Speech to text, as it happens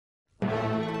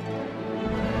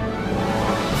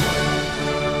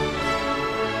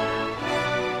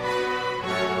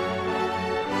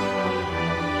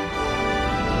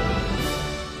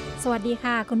วัสดี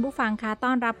ค่ะคุณผู้ฟังค่ะต้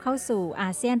อนรับเข้าสู่อ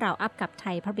าเซียนเราอัพกับไท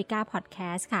ยพับลิก้าพอดแค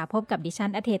สต์ค่ะพบกับดิฉั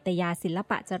นอเทตยาศิล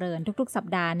ปะเจริญทุกๆสัป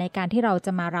ดาห์ในการที่เราจ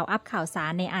ะมาเราอัพข่าวสา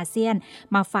รในอาเซียน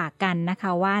มาฝากกันนะค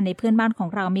ะว่าในเพื่อนบ้านของ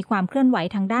เรามีความเคลื่อนไหว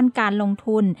ทางด้านการลง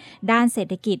ทุนด้านเศรษ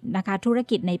ฐกิจนะคะธุร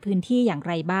กิจในพื้นที่อย่าง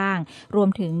ไรบ้างรวม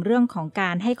ถึงเรื่องของกา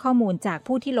รให้ข้อมูลจาก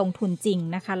ผู้ที่ลงทุนจริง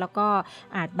นะคะแล้วก็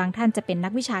อาจบางท่านจะเป็นนั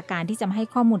กวิชาการที่จะมาให้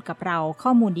ข้อมูลกับเราข้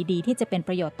อมูลดีๆที่จะเป็นป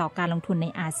ระโยชน์ต่อการลงทุนใน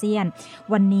อาเซียน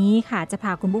วันนี้ค่ะจะพ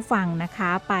าคุณผู้ฟังนะค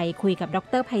ะไปคุยกับด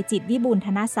ร.ไพจิตรวิบูลย์ธ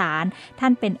นสารท่า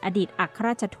นเป็นอดีตอัครร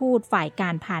าชทูตฝ่ายกา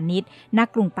รพาณิชย์ณ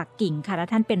กรุงปักกิ่งค่ะและ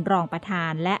ท่านเป็นรองประธา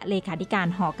นและเลขาธิการ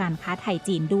หอการค้าไทย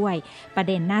จีนด้วยประ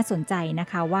เด็นน่าสนใจนะ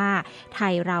คะว่าไท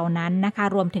ยเรานั้นนะคะ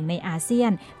รวมถึงในอาเซีย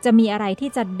นจะมีอะไรที่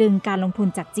จะดึงการลงทุน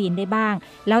จากจีนได้บ้าง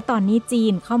แล้วตอนนี้จี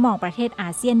นเขามองประเทศอ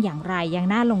าเซียนอย่างไรยัง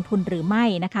น่าลงทุนหรือไม่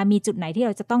นะคะมีจุดไหนที่เร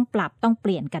าจะต้องปรับต้องเป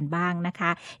ลี่ยนกันบ้างนะค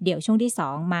ะเดี๋ยวช่วงที่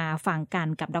2มาฟังกัน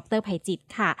กับดร.ไพจิตร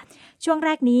ค่ะช่วงแ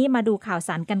รกนี้มาดูข่าวส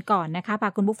ารกันก่อนนะคะพา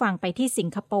คุณผู้ฟังไปที่สิง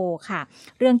คโปร์ค่ะ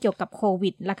เรื่องเกี่ยวกับโควิ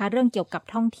ดนะคะเรื่องเกี่ยวกับ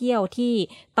ท่องเที่ยวที่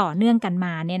ต่อเนื่องกันม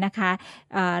าเนี่ยนะคะ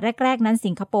แรกๆนั้น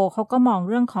สิงคโปร์เขาก็มอง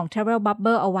เรื่องของ Travel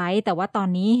Bubble เอาไว้แต่ว่าตอน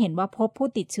นี้เห็นว่าพบผู้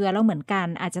ติดเชื้อแล้วเหมือนกัน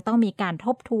อาจจะต้องมีการท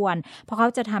บทวนเพราะเขา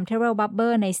จะทำ Travel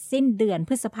Bubble ในสิ้นเดือนพ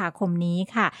ฤษภาคมนี้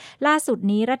ค่ะล่าสุด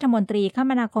นี้รัฐมนตรีค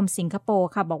มนาคมสิงคโปร์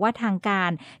ค่ะบอกว่าทางกา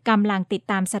รกำลังติด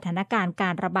ตามสถานการณ์กา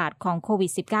รระบาดของโควิ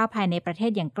ด -19 ภายในประเท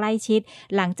ศอย่างใกล้ชิด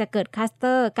หลังจากเกิดคลัสเต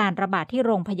อร์การระบาดที่โ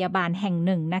รงพยาบาลแห่งห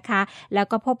นึ่งนะคะแล้ว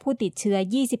ก็พบผู้ติดเชื้อ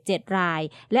27ราย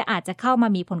และอาจจะเข้ามา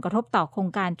มีผลกระทบต่อโครง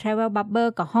การ Travel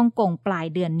Bubble กับฮ่องกงปลาย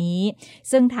เดือนนี้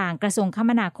ซึ่งทางกระทรวงค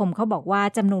มนาคมเขาบอกว่า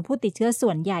จำนวนผู้ติดเชื้อส่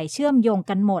วนใหญ่เชื่อมโยง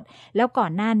กันหมดแล้วก่อ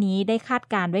นหน้านี้ได้คาด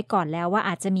การไว้ก่อนแล้วว่าอ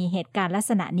าจจะมีเหตุการณ์ลัก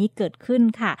ษณะนี้เกิดขึ้น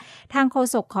ค่ะทางโฆ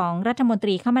ษกของรัฐมนต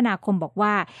รีคมนาคมบอกว่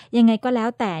ายังไงก็แล้ว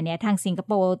แต่เนี่ยทางสิงคโ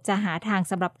ปร์จะหาทาง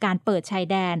สำหรับการเปิดชาย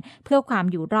แดนเพื่อความ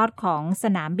อยู่รอดของส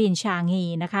นามบินชางงี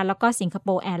นะคะแล้วก็สิงคโป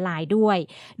ร์แอร์ไลน์ด้วย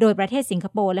โดยประเทศสิงค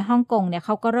โปร์และฮ่องกงเนี่ยเข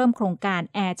าก็เริ่มโครงการ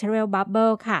Air Travel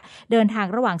Bubble ค่ะเดินทาง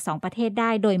ระหว่าง2ประเทศได้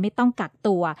โดยไม่ต้องกัก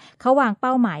ตัวเขาวางเ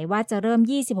ป้าหมายว่าจะเริ่ม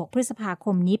26พฤษภาค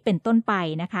มนี้เป็นต้นไป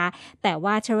นะคะแต่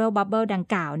ว่า Travel Bubble ดัง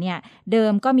กล่าวเนี่ยเดิ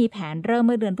มก็มีแผนเริ่มเ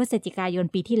มื่อเดือนพฤศจิกายน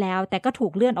ปีที่แล้วแต่ก็ถู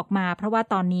กเลื่อนออกมาเพราะว่า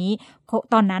ตอน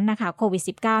นั้นนะคะโควิด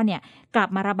 -19 เนี่ยกลับ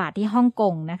มาระบาดที่ฮ่องก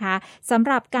งนะคะสำห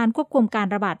รับการควบคุมการ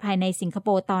ระบาดภายในสิงคโป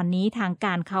ร์ตอนนี้ทางก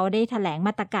ารเขาได้แถลงม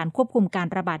าตรการควบคุมการ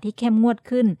ระบาดที่เข้มงวด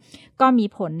ขึ้นก็มี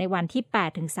ผลในวันที่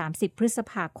 8-30 พฤษ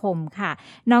ภาคมค่ะ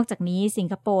นอกจากนี้สิง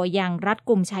คโปร์ยังรัด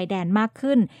กุมชายแดนมาก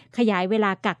ขึ้นขยายเวล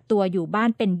ากักตัวอยู่บ้าน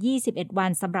เป็น21วั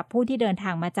นสำหรับผู้ที่เดินท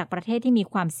างมาจากประเทศที่มี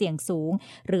ความเสี่ยงสูง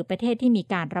หรือประเทศที่มี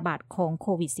การระบาดของโค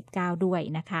วิด -19 ด้วย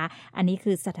นะคะอันนี้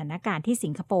คือสถานการณ์ที่สิ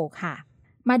งคโปร์ค่ะ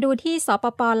มาดูที่สป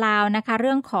ป.ลาวนะคะเ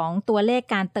รื่องของตัวเลข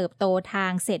การเติบโตทา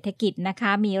งเศรษฐกิจนะค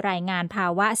ะมีรายงานภา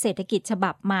วะเศรษฐกิจฉ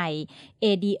บับใหม่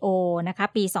ADO นะคะ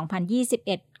ปี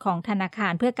 2021 ของธนาคา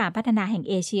รเพื่อการพัฒนาแห่ง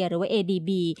เอเชียหรือว่า ADB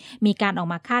มีการออก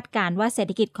มาคาดการณ์ว่าเศรษ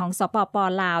ฐกิจของสปป.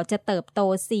ลาวจะเติบโต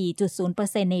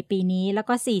 4.0% ในปีนี้แล้ว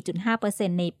ก็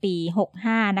 4.5% ในปี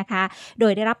 65 นะคะโด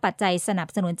ยได้รับปัจจัยสนับ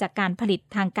สนุนจากการผลิต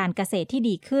ทางการเกษตรที่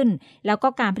ดีขึ้นแล้วก็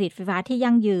การผลิตไฟฟ้าที่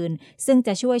ยั่งยืนซึ่งจ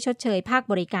ะช่วยชดเชยภาค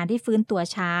บริการที่ฟื้นตัว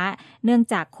ช้าเนื่อง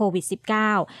จากโควิด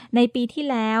 -19 ในปีที่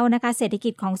แล้วนะคะเศรษฐกิ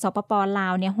จของสปป.ลา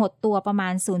วเนี่ยหดตัวประมา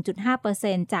ณ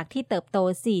 0.5% จากที่เติบโต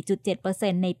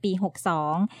 4.7% ในปี 62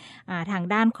ทาง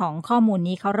ด้านของข้อมูล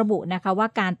นี้เขาระบุนะคะว่า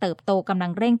การเติบโตกำลั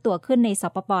งเร่งตัวขึ้นในส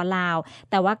ปป.ลาว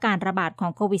แต่ว่าการระบาดขอ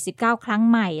งโควิด -19 ครั้ง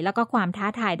ใหม่แล้วก็ความท้า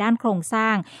ทายด้านโครงสร้า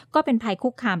งก็เป็นภัยคุ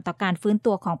กคามต่อการฟื้น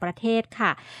ตัวของประเทศค่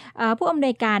ะผู้อำน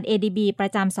วยการ ADB ปร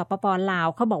ะจำสปป.ลาว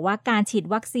เขาบอกว่าการฉีด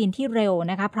วัคซีนที่เร็ว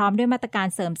นะคะพร้อมด้วยมาตรการ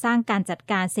เสริมสร้างการจัด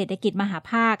การเศรษฐกิจมห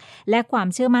ภาคและความ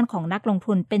เชื่อมั่นของนักลง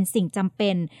ทุนเป็นสิ่งจำเป็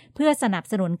นเพื่อสนับ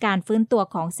สนุนการฟื้นตัว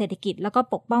ของเศรษฐกิจแล้วก็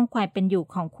ปกป้องความเป็นอยู่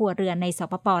ของครัวเรือนในส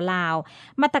ปป.ลาว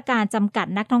มาตรการจำกัด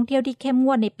นักท่องเที่ยวที่เข้มง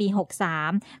วดในปี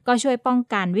 63 ก็ช่วยป้อง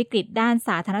กันวิกฤตด้านส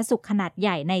าธารณสุขขนาดให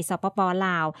ญ่ในสปป.ล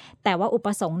าวแต่ว่าอุป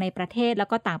สงค์ในประเทศแล้ว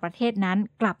ก็ต่างประเทศนั้น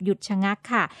กลับหยุดชะงัก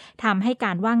ค่ะทำให้ก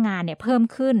ารว่างงานเนี่ยเพิ่ม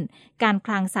ขึ้นการค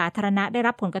ลังสาธารณะได้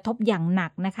รับผลกระทบอย่างหนั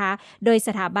กนะคะโดยส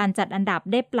ถาบันจัดอันดับ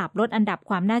ได้ปรับลดอันดับ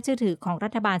ความน่าเชื่อถือของรั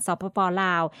ฐบาลสปป.ล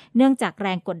าวเนื่องจากแร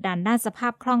งกดดันด้านสภา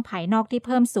พคล่องภายนอกที่เ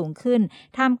พิ่มสูงขึ้น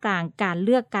ท่ามกลางการเ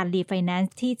ลือกการรีไฟแนน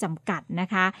ซ์ที่จำกัดนะ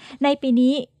คะในปี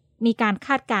นี้มีการค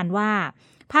าดการณ์ว่า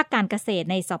ภาคการเกษตร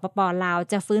ในสปป.ลาว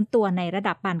จะฟื้นตัวในระ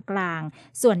ดับปานกลาง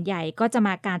ส่วนใหญ่ก็จะม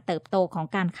าการเติบโตของ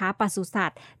การค้าปศุสั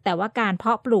ตว์แต่ว่าการเพ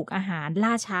าะปลูกอาหาร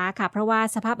ล่าช้าค่ะเพราะว่า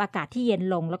สภาพอากาศที่เย็น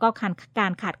ลงแล้วก็กา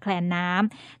รขาดแคลนน้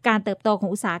ำการเติบโตของ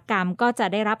อุตสาหกรรมก็จะ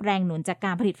ได้รับแรงหนุนจากก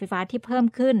ารผลิตไฟฟ้าที่เพิ่ม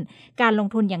ขึ้นการลง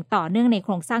ทุนอย่างต่อเนื่องในโค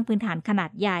รงสร้างพื้นฐานขนา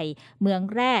ดใหญ่เมือง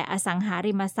แร่อสังหา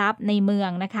ริมทรัพย์ในเมือง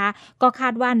นะคะก็คา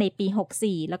ดว่าในปี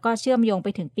64แล้วก็เชื่อมโยงไป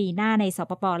ถึงปีหน้าในส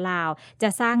ปป.ลาวจะ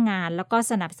สร้างงานแล้วก็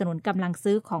สนับสนุนกำลัง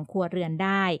ซื้อ ของครัวเรือนไ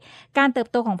ด้การเติบ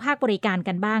โตของภาคบริการ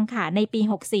กันบ้างค่ะในปี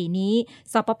64นี้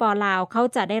สปป.ลาวเขา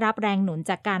จะได้รับแรงหนุน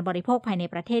จากการบริโภคภายใน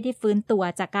ประเทศที่ฟื้นตัว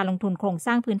จากการลงทุนโครงส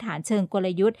ร้างพื้นฐานเชิงกล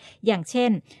ยุทธ์อย่างเช่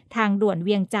นทางด่วนเ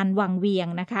วียงจันทร์วังเวียง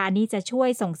นะคะอันนี้จะช่วย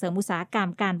ส่งเสริมอุตสาหกรรม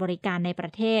การบริการในปร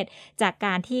ะเทศจากก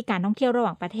ารที่การท่องเที่ยวระหว่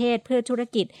างประเทศเพื่อธุร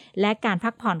กิจและการพั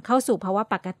กผ่อนเข้าสู่ภาวะ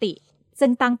ปกติซึ่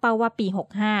งตั้งเป้าว่าปี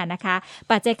65นะคะ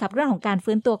ปัจจัยขับเคลื่อนของการ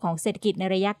ฟื้นตัวของเศรษฐกิจใน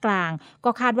ระยะกลาง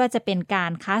ก็คาดว่าจะเป็นกา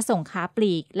รค้าส่งค้าป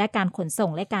ลีกและการขนส่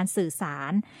งและการสื่อสา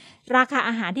รราคา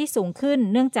อาหารที่สูงขึ้น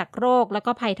เนื่องจากโรคและ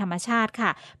ก็ภัยธรรมชาติค่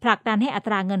ะผลักดันให้อัต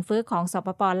ราเงินเฟ้อของสป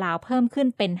ป.ลาวเพิ่มขึ้น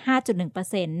เป็น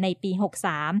 5.1% ในปี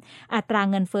63อัตรา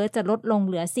เงินเฟ้อจะลดลงเ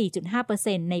หลือ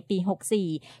 4.5% ในปี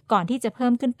64ก่อนที่จะเพิ่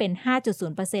มขึ้นเป็น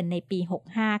 5.0% ในปี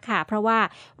65ค่ะเพราะว่า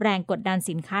แรงกดดัน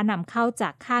สินค้านำเข้าจา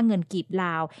กค่าเงินกีบล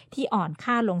าวที่อ่อน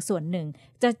ค่าลงส่วนหนึ่ง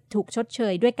จะถูกชดเช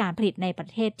ยด้วยการผลิตในประ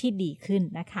เทศที่ดีขึ้น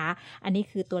นะคะอันนี้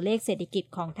คือตัวเลขเศรษฐกิจ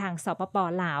ของทางสปป.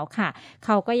ลาวค่ะเข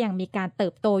าก็ยังมีการเติ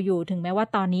บโตอยู่ถึงแม้ว่า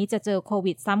ตอนนี้จะเจอโค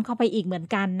วิดซ้ำเข้าไปอีกเหมือน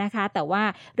กันนะคะแต่ว่า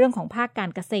เรื่องของภาคกา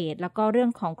รเกษตรแล้วก็เรื่อ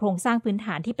งของโครงสร้างพื้นฐ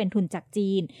านที่เป็นทุนจาก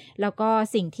จีนแล้วก็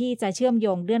สิ่งที่จะเชื่อมโย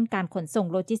งเรื่องการขนส่ง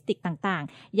โลจิสติกต่าง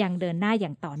ๆยังเดินหน้าอย่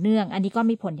างต่อเนื่องอันนี้ก็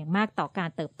มีผลอย่างมากต่อการ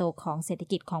เติบโตของเศรษฐ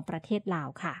กิจของประเทศลาว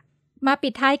ค่ะมาปิ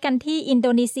ดท้ายกันที่อินโด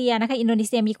นีเซียนะคะอินโดนีเ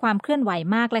ซียมีความเคลื่อนไหว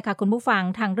มากเลยค่ะคุณผู้ฟัง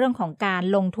ทางเรื่องของการ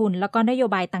ลงทุนแล้วก็นโย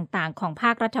บายต่างๆของภ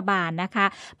าครัฐบาลนะคะ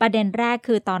ประเด็นแรก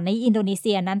คือตอนนี้อินโดนีเ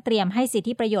ซียนั้นเตรียมให้สิท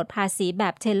ธิประโยชน์ภาษีแบ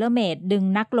บเทเลเมดดึง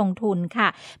นักลงทุนค่ะ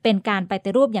เป็นการป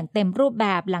ฏิรูปอย่างเต็มรูปแบ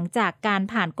บหลังจากการ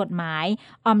ผ่านกฎหมาย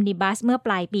ออมนิบัสเมื่อป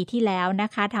ลายปีที่แล้วนะ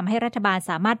คะทำให้รัฐบาล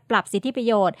สามารถปรับสิทธิประ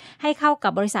โยชน์ให้เข้ากั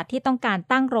บบริษัทที่ต้องการ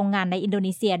ตั้งโรงงานในอินโด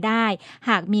นีเซียได้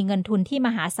หากมีเงินทุนที่ม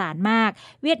หาศาลมาก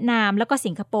เวียดนามแล้วก็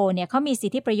สิงคโปร์เนี่ยเขามีสิ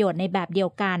ทธิประโยชน์ในแบบเดียว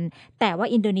กันแต่ว่า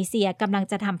อินโดนีเซียกำลัง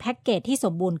จะทำแพ็กเกจที่ส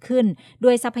มบูรณ์ขึ้นด้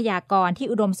วยทรัพยากรที่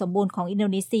อุดมสมบูรณ์ของอินโด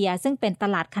นีเซียซึ่งเป็นต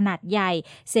ลาดขนาดใหญ่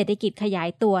เศรษฐกิจขยาย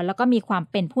ตัวแล้วก็มีความ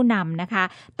เป็นผู้นำนะคะ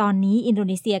ตอนนี้อินโด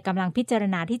นีเซียกำลังพิจาร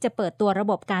ณาที่จะเปิดตัวระ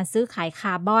บบการซื้อขายค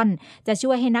าร์บอนจะช่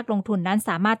วยให้นักลงทุนนั้นส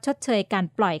ามารถชดเชยการ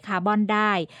ปล่อยคาร์บอนไ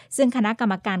ด้ซึ่งคณะกร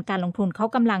รมการการลงทุนเขา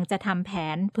กำลังจะทำแผ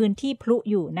นพื้นที่พลุ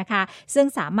อยู่นะคะซึ่ง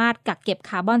สามารถกักเก็บ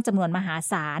คาร์บอนจำนวนมหา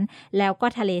ศาลแล้วก็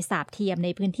ทะเลสาบเทียมใน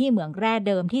พื้นที่เหมืองแร่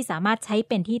เดิมที่สามารถใช้เ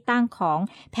ป็นที่ตั้งของ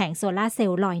แผงโซลาร์เซล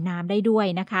ล์ลอยน้ำได้ด้วย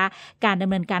นะคะการดำ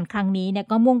เนินการครั้งนี้เนี่ย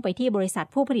ก็มุ่งไปที่บริษัท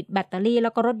ผู้ผลิตแบตเตอรี่แล้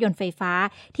วก็รถยนต์ไฟฟ้า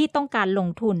ที่ต้องการลง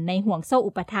ทุนในห่วงโซ่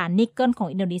อุปทานนิกเกิลของ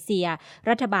อินโดนีเซีย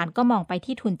รัฐบาลก็มองไป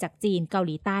ที่ทุนจากจีนเกาห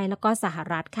ลีใต้แล้วก็สห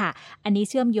รัฐค่ะอันนี้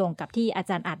เชื่อมโยงกับที่อา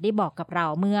จารย์อัดได้บอกกับเรา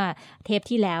เมื่อเทป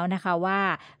ที่แล้วนะคะว่า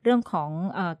เรื่องของ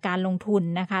การลงทุน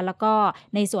นะคะแล้วก็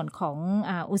ในส่วนของ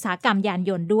อุตสาหกรรมยาน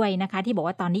ยนต์ด้วยนะคะที่บอก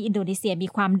ว่าตอนนี้อินโดนีเซียมี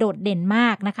ความโดดเด่นมา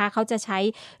กนะคะเขาจะใช้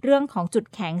เรื่องของจุด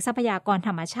แข็งทรัพยากรธ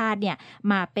รรมชาติเนี่ย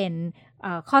มาเป็น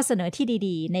ข้อเสนอที่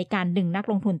ดีๆในการดึงนัก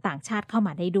ลงทุนต่างชาติเข้าม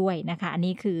าได้ด้วยนะคะอัน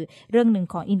นี้คือเรื่องหนึ่ง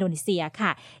ของอินโดนีเซียค่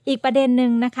ะอีกประเด็นหนึ่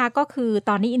งนะคะก็คือ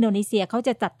ตอนนี้อินโดนีเซียเขาจ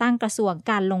ะจัดตั้งกระทรวง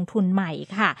การลงทุนใหม่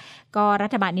ค่ะก็รั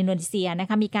ฐบาลอินโดนีเซียนะ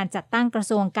คะมีการจัดตั้งกระ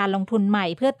ทรวงการลงทุนใหม่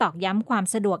เพื่อตอกย้ำความ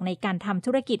สะดวกในการทำ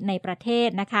ธุรกิจในประเทศ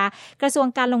นะคะกระทรวง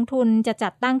การลงทุนจะจั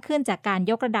ดตั้งขึ้นจากการ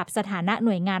ยกระดับสถานะห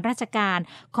น่วยงานราชการ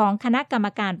ของคณะกรรม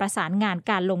การประสานงาน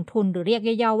การลงทุนหรือเรียก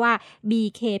ย่อๆว่า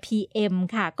BKPM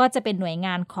ค่ะก็จะเป็นหน่วยง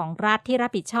านของรัฐที่รั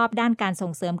บผิดชอบด้านการส่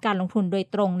งเสริมการลงทุนโดย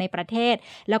ตรงในประเทศ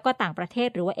แล้วก็ต่างประเทศ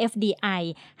หรือว่า FDI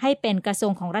ให้เป็นกระทรว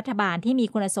งของรัฐบาลที่มี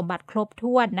คุณสมบัติครบ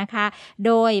ถ้วนนะคะโ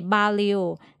ดยบาลิล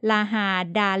ลาฮา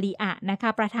ดาลีอะนะคะ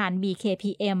ประธาน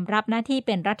BKPM รับหน้าที่เ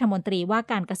ป็นรัฐมนตรีว่า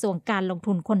การกระทรวงการลง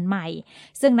ทุนคนใหม่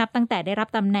ซึ่งนับตั้งแต่ได้รับ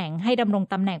ตำแหน่งให้ดำรง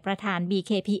ตำแหน่งประธาน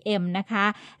BKPM นะคะ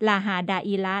ลาฮาด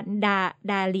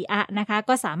าลีอะนะคะ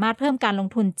ก็สามารถเพิ่มการลง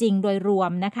ทุนจริงโดยรว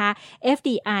มนะคะ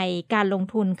FDI การลง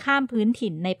ทุนข้ามพื้น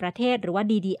ถิ่นในประเทศหรือว่า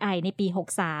DDI ในปี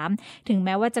63ถึงแ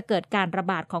ม้ว่าจะเกิดการระ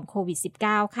บาดของโควิด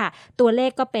 -19 ค่ะตัวเล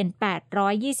ขก็เป็น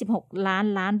826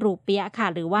ล้านรูเปียค่ะ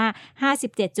หรือว่า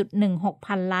 57.16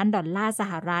 พันล้านดอลลาร์ส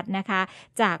หรัฐนะคะ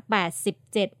จาก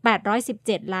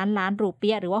817ล้านรูเปี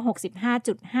ยหรือว่า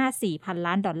 65.54 พัน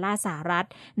ล้านดอลลาร์สหรัฐ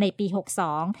ในปี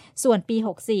62ส่วนปี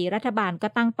64รัฐบาลก็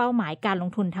ตั้งเป้าหมายการลง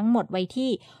ทุนทั้งหมดไว้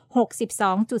ที่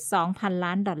 62.2 พันล้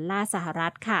านดอลลาร์สหรั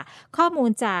ฐค่ะข้อมูล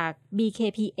จาก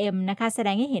BKPM นะคะแสด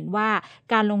งให้เห็นว่า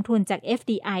การลงทุนจาก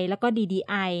FDI แล้วก็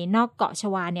DDI นอกเกาะช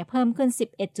วาเนี่ยเพิ่มขึ้น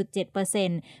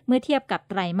 11.7% เมื่อเทียบกับ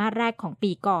ไตรมาสแรกของ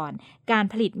ปีก่อนการ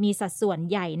ผลิตมีสัดส่วน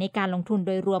ใหญ่ในการลงทุนโ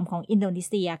ดยรวมของอินโดนี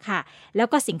เซียค่ะแล้ว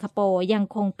ก็สิงคโปร์ยัง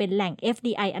คงเป็นแหล่ง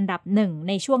FDI อันดับ1ใ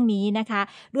นช่วงนี้นะคะ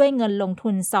ด้วยเงินลงทุ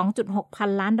น 2.6 พัน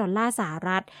ล้านดอลลาร์สห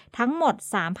รัฐทั้งหมด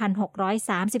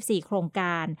 3,634 โครงก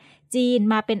าร จีน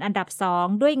มาเป็นอันดับ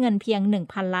2ด้วยเงินเพียง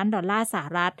 $1,000 ล้าน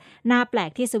น่าแปลก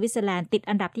ที่สวิตเซอร์แลนด์ติด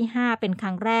อันดับที่5เป็นค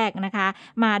รั้งแรกนะคะ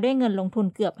มาด้วยเงินลงทุน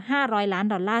เกือบ$500 ล้าน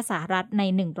ใน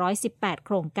118โค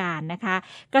รงการนะคะ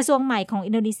กระทรวงใหม่ของ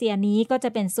อินโดนีเซียนี้ก็จะ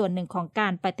เป็นส่วนหนึ่งของกา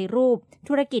รปฏิรูป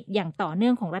ธุรกิจอย่างต่อเนื่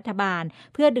องของรัฐบาล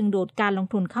เพื่อดึงดูดการลง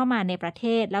ทุนเข้ามาในประเท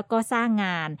ศแล้วก็สร้างง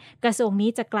านกระทรวงนี้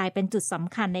จะกลายเป็นจุดส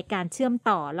ำคัญในการเชื่อม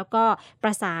ต่อแล้วก็ป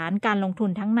ระสานการลงทุน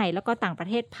ทั้งในแล้วก็ต่างประ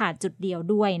เทศผ่านจุดเดียว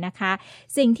ด้วยนะคะ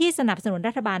สิ่งที่สนับสนุน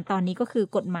รัฐบาลตอนนี้ก็คือ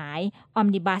กฎหมายออม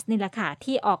นิบัสนี่แหละค่ะ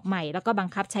ที่ออกใหม่แล้วก็บัง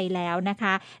คับใช้แล้วนะค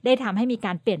ะได้ทำให้มีก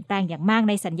ารเปลี่ยนแปลงอย่างมาก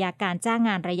ในสัญญาการจ้างง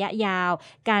านระยะยาว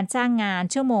การจ้างงาน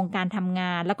ชั่วโมงการทำง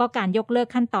านแล้วก็การยกเลิก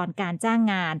ขั้นตอนการจ้าง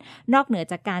งานนอกเหนือ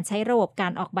จากการใช้ระบบกา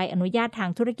รออกใบอนุญาตทาง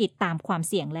ธุรกิจตามความ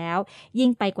เสี่ยงแล้วยิ่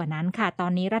งไปกว่านั้นค่ะตอ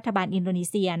นนี้รัฐบาลอินโดนี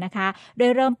เซียนะคะได้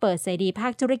เริ่มเปิดเสรีภา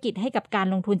คธุรกิจให้กับการ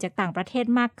ลงทุนจากต่างประเทศ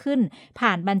มากขึ้นผ่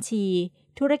านบัญชี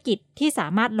ธุรกิจที่สา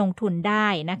มารถลงทุนได้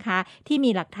นะคะที่มี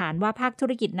หลักฐานว่าภาคธุ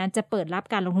รกิจนั้นจะเปิดรับ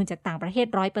การลงทุนจากต่างประเทศ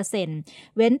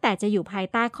 100% เว้นแต่จะอยู่ภาย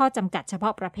ใต้ข้อจำกัดเฉพา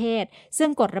ะประเภทซึ่ง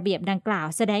กฎระเบียบดังกล่าว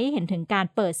แสดงให้เห็นถึงการ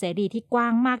เปิดเสรีที่กว้า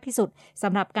งมากที่สุดส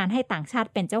ำหรับการให้ต่างชาติ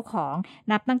เป็นเจ้าของ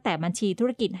นับตั้งแต่บัญชีธุ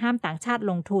รกิจห้ามต่างชาติ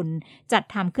ลงทุนจัด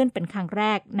ทำขึ้นเป็นครั้งแร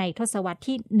กในทศวรรษ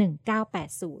ที่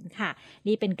1980ค่ะ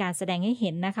นี่เป็นการแสดงให้เ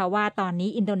ห็นนะคะว่าตอนนี้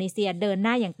อินโดนีเซียเดินห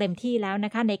น้าอย่างเต็มที่แล้วน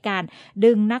ะคะในการ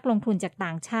ดึงนักลงทุนจากต่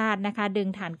างชาตินะคะดึง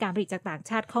ฐานการผลิตจากต่าง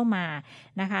ชาติเข้ามา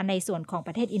นะคะในส่วนของป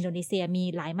ระเทศอินโดนีเซียมี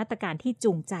หลายมาตรการที่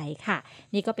จูงใจค่ะ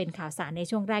นี่ก็เป็นข่าวสารใน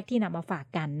ช่วงแรกที่นำมาฝาก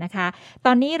กันนะคะต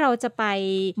อนนี้เราจะไป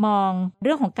มองเ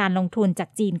รื่องของการลงทุนจาก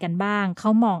จีนกันบ้างเขา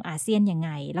มองอาเซียนยังไง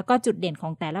แล้วก็จุดเด่นขอ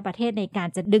งแต่ละประเทศในการ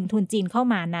จะดึงทุนจีนเข้า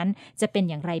มานั้นจะเป็น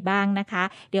อย่างไรบ้างนะคะ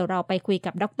เดี๋ยวเราไปคุย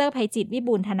กับดร.ไพจิตรวิ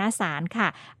บูลย์ธนสารค่ะ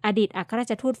อดีตอัครรา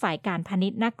ชทูตฝ่ายการพาณิ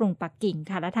ชย์ณกรุงปักกิ่ง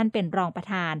ค่ะและท่านเป็นรองประ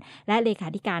ธานและเลขา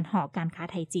ธิการหอการค้า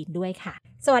ไทยจีนด้วยค่ะ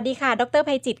สวัสดีค่ะดร.ไพ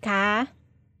จิตรค่ะ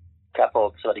ครับผม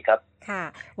สวัสดีครับค่ะ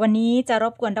วันนี้จะร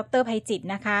บกวนดร.ไพจิตร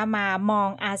นะคะมามอง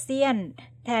อาเซียน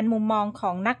แทนมุมมองข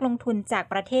องนักลงทุนจาก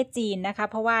ประเทศจีนนะคะ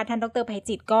เพราะว่าท่านดร.ไพ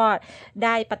จิตรก็ไ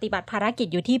ด้ปฏิบัติภารกิจ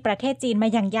อยู่ที่ประเทศจีนมา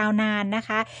อย่างยาวนานนะค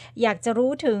ะอยากจะ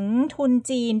รู้ถึงทุน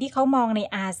จีนที่เขามองใน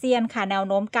อาเซียนค่ะแนว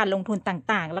โน้มการลงทุน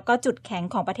ต่างๆแล้วก็จุดแข็ง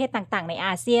ของประเทศต่างๆในอ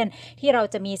าเซียนที่เรา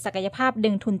จะมีศักยภาพดึ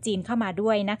งทุนจีนเข้ามาด้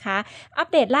วยนะคะอัป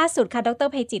เดตล่าสุดค่ะดร.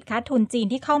ไพจิตรคะทุนจีน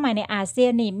ที่เข้ามาในอาเซีย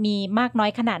นนี่มีมากน้อ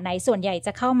ยขนาดไหนส่วนใหญ่จ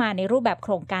ะเข้ามาในรูปแบบโค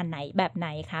รงการไหนแบบไหน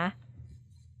คะ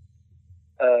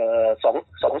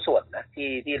สองส่วนนะ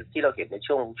ที่เราเห็นใน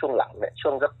ช่วงหลังเนี่ยช่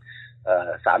วงสัก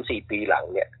3-4 ปีหลัง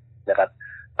เนี่ยนะครับ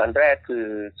อันแรกคือ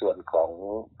ส่วนของ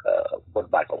บท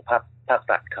บาทของภาค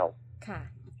รัฐเขา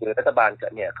คือรัฐบาล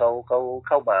เนี่ยเขาเ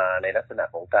ข้ามาในลักษณะ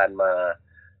ของการมา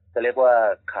จะเรียกว่า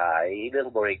ขายเรื่อง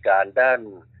บริการด้าน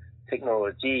เทคโนโล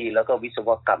ยีแล้วก็วิศว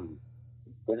กร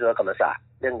รมศาสตร์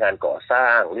เรื่องงานก่อสร้า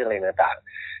งเรื่องอะไรต่าง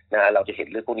ๆนะเราจะเห็น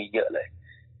เรื่องพวกนี้เยอะเลย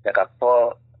นะครับเพราะ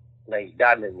ในด้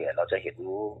านหนึ่งเนี่ยเราจะเห็น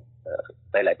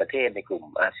ในหลายประเทศในกลุ่ม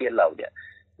อาเซียนเราเนี่ย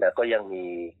นะก็ยังมี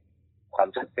ความ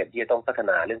จำเป็นที่จะต้องพัฒ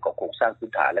นาเรื่องของโครงสร้างพื้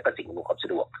นฐานและก็สิ่งอำนวยความสะ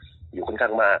ดวกอยู่ค่อนข้า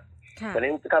งมากเพราะฉะนั้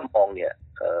นถ้ามองเนี่ย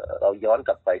เราย้อนก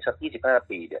ลับไปสัก25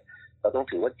 ปีเนี่ยเราต้อง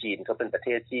ถือว่าจีนเขาเป็นประเท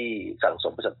ศที่สั่งส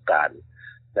มประสบการณ์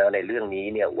นะในเรื่องนี้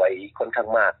เนี่ยไว้ค่อนข้าง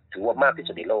มากถือว่ามากที่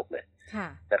สุดในโลกเลย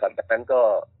นะครับดังนั้น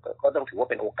ก็ต้องถือว่า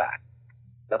เป็นโอกาส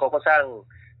แล้วก็สร้า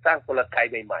งกลไก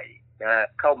ใหม่ๆนะ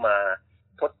เข้ามา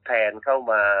ทดแทนเข้า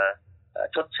มา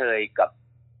ชดเชยกับ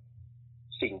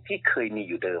สิ่งที่เคยมี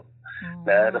อยู่เดิม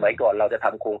นะสมัยก่อนเราจะท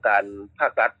ำโครงการภา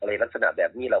ครัฐอะไรลักษณะแบ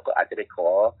บนี้เราก็อาจจะไปขอ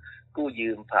กู้ยื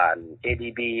มผ่าน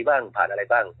ADB บ้างผ่านอะไร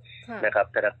บ้างนะครับ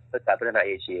ธนาคารการพัฒนาเ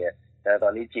อเชียนะตอ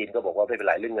นนี้จีนก็บอกว่าไม่เป็น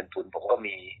ไรเรื่องเงินทุนผมก็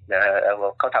มีนะ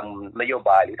เขาทำนโยบ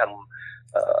ายหรือท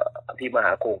ำที่มห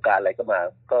าโครงการอะไรก็มา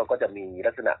ก็จะมี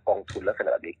ลักษณะกองทุนลักษณะ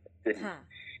แบบนี้ขึ้น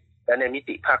และในมิ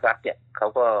ติภาครัฐเนี่ยเขา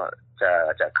ก็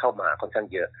จะเข้ามาค่อนข้าง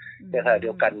เยอะในขณะเดี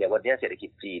ยวกันเนี่ยวันนี้เศรษฐกิจ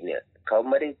จีนเนี่ยเขา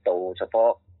ไม่ได้โตเฉพา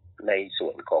ะในส่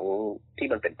วนของที่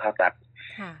มันเป็นภาครัฐ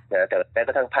นะแต่แม้ก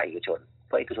ระทั่งภาคเอกชน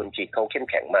จีนเขาเข้ม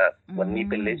แข็งมากวันนี้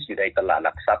เป็นลิสต์อยู่ในตลาดห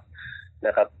ลักทรัพย์น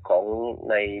ะครับของ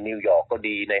ในนิวยอร์กก็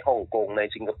ดีในฮ่องกงใน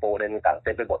สิงคโปร์ในต่างๆเ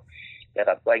ต็มไปหมดนะค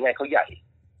รับว่าง่ายเขาใหญ่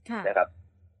นะครับ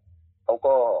เขา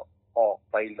ก็ออก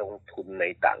ไปลงทุนใน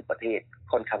ต่างประเทศ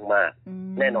ค่อนข้างมาก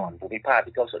แน่นอนภูมิภาค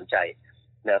ที่เขาสนใจ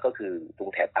นะก็คือตรง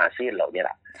แถบอาเซียนเราเนี่ยแห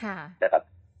ละนะครับ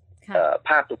ภ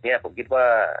าพตรงนี้ผมคิดว่า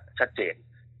ชัดเจน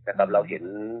นะครับเราเห็น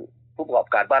ผู้ประกอบ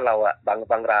การบ้านเราอ่ะ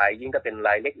บางรายยิ่งก็เป็นร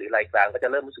ายเล็กหรือรายกลางก็จะ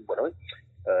เริ่มรู้สึกว่า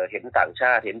เห็นต่างช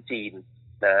าติเห็นจีน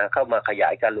นะเข้ามาขยา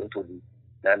ยการลงทุน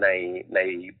นะใน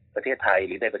ประเทศไทยห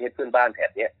รือในประเทศเพื่อนบ้านแถ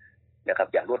บนี้นะครับ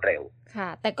อย่างรวดเร็วค่ะ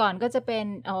แต่ก่อนก็จะเป็น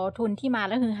ทุนที่มา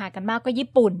แล้วฮือฮากันมากก็ญี่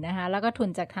ปุ่นนะคะแล้วก็ทุน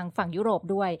จากทางฝั่งยุโรป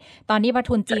ด้วยตอนนี้พอ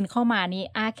ทุนจีนเข้ามานี่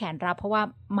อ้าแขนรับเพราะว่า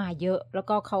มาเยอะแล้ว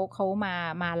ก็เขา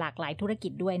มาหลากหลายธุรกิ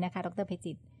จด้วยนะคะดร.ไพ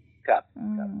จิตร ครับ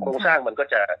โครงสร้างมันก็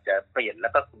จะเปลี่ยนแล้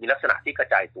วก็มีลักษณะที่กระ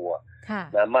จายตัว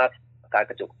นะมากการ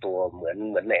กระจุกตัวเหมื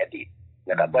อนในอดีต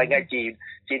นะครับว่าง่ายจี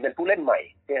นเป็นผู้เล่นใหม่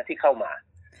ที่เข้ามา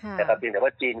นะครับเพียงแต่ว่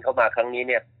าจีนเข้ามาครั้งนี้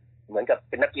เนี่ยเหมือนกับ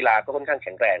เป็นนักกีฬาก็ค่อนข้างแ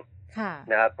ข็งแรง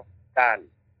นะครับด้าน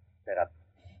นะครับ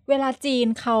เวลาจีน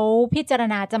เขาพิจาร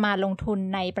ณาจะมาลงทุน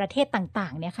ในประเทศต่า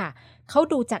งๆเนี่ยค่ะเขา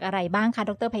ดูจากอะไรบ้างคะ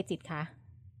ดร.ไพจิตรคะ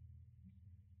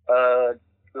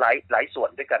หลายส่วน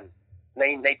ด้วยกัน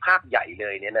ในภาพใหญ่เล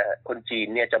ยเนี่ยนะคนจีน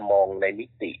เนี่ยจะมองในมิ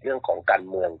ติเรื่องของการ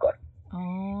เมืองก่อน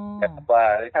นะครับว่า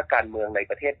ถ้าการเมืองใน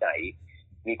ประเทศไหน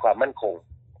มีความมั่นคง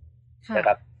นะค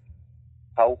รับ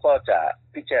เขาก็จะ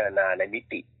พิจารณาในมิ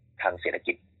ติทางเศรษฐ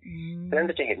กิจเพราะฉะนั้นเ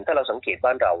ราจะเห็นถ้าเราสังเกตบ้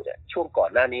านเราเนี่ยช่วงก่อ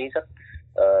นหน้านี้สัก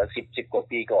10กว่า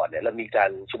ปีก่อนเนี่ยเรามีกา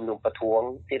รชุมนุมประท้วง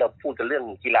ที่เราพูดกันเรื่อง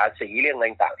กีฬาสีเรื่องอะไร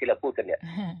ต่างๆที่เราพูดกันเนี่ย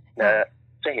นะ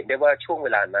จะเห็นได้ว่าช่วงเว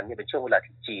ลานั้นเนี่ยเป็นช่วงเวลา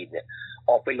ที่จีนเนี่ย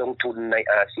ออกไปลงทุนใน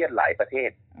อาเซียนหลายประเท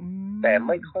ศแต่ไ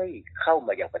ม่ค่อยเข้าม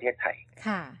าอย่างประเทศไทย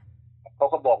เขา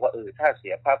ก็บอกว่าถ้าเสี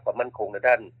ยภาพความมั่นคงใน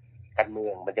ด้านการเมื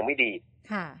องมันยังไม่ดี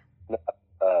นะครับ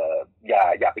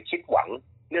อย่าไปคิดหวัง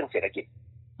เรื่องเศรษฐกิจ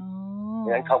ดั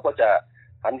งนั้นเขาก็จะ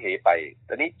หันเหไปต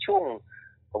อนนี้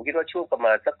ผมคิดว่าช่วงประม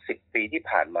าณสัก10 ปีที่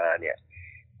ผ่านมาเนี่ย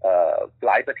ห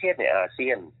ลายประเทศในอาเซี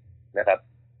ยนนะครับ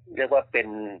เรียกว่าเป็น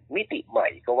มิติใหม่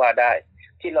ก็ว่าได้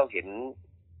ที่เราเห็น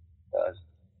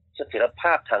เสถียรภ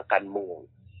าพทางการเมือง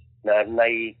นะใน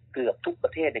เกือบทุกปร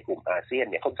ะเทศในกลุ่มอาเซียน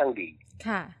เนี่ยค่อนข้างดี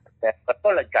แต่มันก็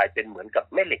เลยกลายเป็นเหมือนกับ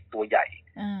แม่เหล็กตัวใหญ่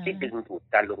ที่ดึงดูด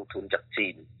การลงทุนจากจี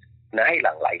นนะให้ห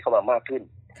ลั่งไหลเข้ามามากขึ้น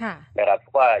นะครับเพร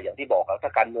าะว่าอย่างที่บอกครับถ้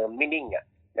าการเมืองไม่นิ่ง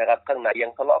นะครับข้างในยั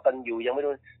งทะเลาะกันอยู่ยังไม่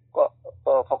รู้ก็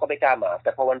เขาก็ไม่กล้ามาแ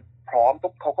ต่พอมันพร้อม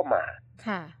ปุ๊บเขาก็มา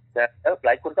นะแล้วหล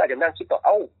ายคนก็อาจจะนั่งคิดต่อ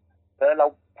เรา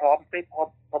พร้อมไป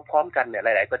พร้อมกันเนี่ยห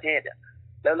ลายๆประเทศเนี่ย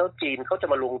แล้วจีนเขาจะ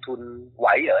มาลงทุนไหว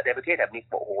เหรอในประเทศแบบนี้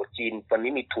โอ้โหจีนตอน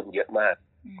นี้มีทุนเยอะมาก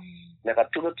นะครับ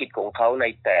ธุรกิจของเขาใน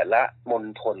แต่ละมณ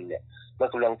ฑลเนี่ยมัน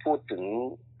กำลังพูดถึง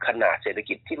ขนาดเศรษฐ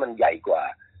กิจที่มันใหญ่กว่า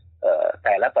แ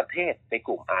ต่ละประเทศในก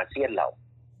ลุ่มอาเซียนเรา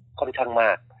ค่อนข้างม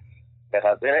ากนะค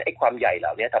รับเพราะฉะนั้นไอ้ความใหญ่เหล่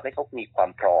านี้ทำให้เขามีควา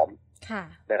มพร้อม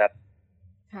นะครับ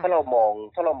ถ้าเราม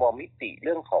องมิติเ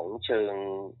รื่องของเชิ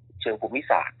งภูมิ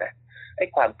ศาสตร์นะไอ้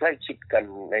ความใกล้ชิดกัน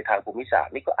ในทางภูมิศาสต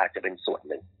ร์นี่ก็อาจจะเป็นส่วน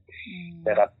หนึ่ง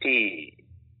นะครับที่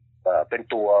เป็น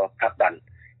ตัวผลักดัน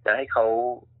นะให้เขา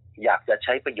อยากจะใ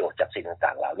ช้ประโยชน์จากสิ่งต่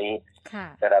างๆเหล่านี้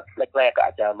นะครับแรกๆก็อ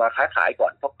าจจะมาค้าขายก่อ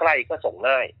นเพราะใกล้ก็ส่ง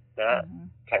ง่ายนะ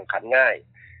แข่งขันง่าย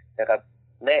นะครับ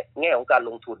ในแง่ของการ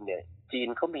ลงทุนเนี่ยจีน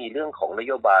เขามีเรื่องของน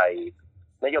โยบา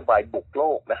ยบุกโล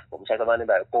กนะผมใช้คำว่าใน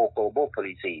แบบ global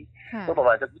policy เมื่อประม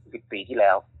าณสัก20 ปีที่แ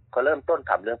ล้วเขาเริ่มต้น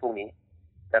ทำเรื่องพวกนี้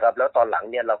นะครับแล้วตอนหลัง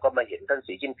เนี่ยเราก็มาเห็นท่าน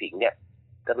สีจิ้นผิงเนี่ย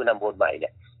ท่านผู้นำคนใหม่เนี่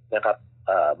ยนะครับ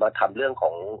มาทำเรื่องขอ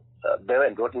ง Belt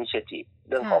and Road Initiative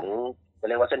เรื่องของ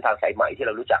เรียกว่าเส้นทางสายใหม่ที่เ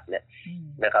รารู้จักเนี่ย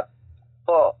นะครับ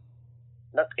ก็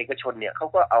นักเอกชนเนี่ยเขา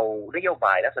ก็เอานโยบ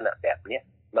ายลักษณะแบบนี้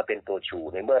มาเป็นตัวชู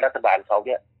ในเมื่อรัฐบาลเขาเ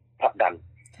นี่ยผลักดัน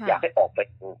อยากให้ออกไป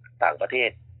ต่างประเทศ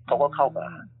เขาก็เข้ามา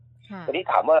ทีนี้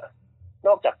ถามว่าน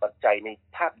อกจากปัจจัยใน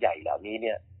ภาพใหญ่เหล่านี้เ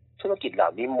นี่ยธุรกิจเหล่า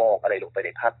นี้มองอะไรลงไปใน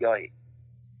ภาพย่อย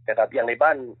นะครับอย่างใ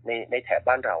นแถบ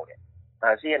บ้านเราเนี่ยอ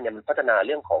าเซียนเนี่ยมันพัฒนาเ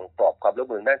รื่องของกรอบความร่วม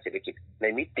มือด้านเศรษฐกิจใน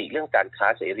มิติเรื่องการค้า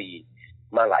เสรี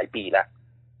มาหลายปีแล้ว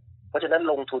เพราะฉะนั้น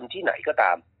ลงทุนที่ไหนก็ต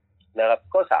ามนะครับ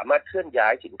ก็สามารถเคลื่อนย้า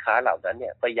ยสินค้าเหล่านั้นเนี่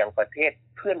ยไปยังประเทศ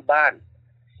เพื่อนบ้าน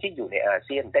ที่อยู่ในอาเ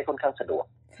ซียนได้ค่อนข้างสะดวก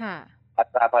อั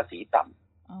ตราภาษีต่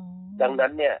ำดังนั้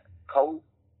นเนี่ย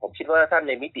ผมคิดว่าท่านใ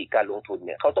นมิติการลงทุนเ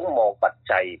นี่ยเขาต้องมองปัจ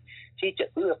จัยที่จะ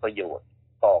เอื้อประโยชน์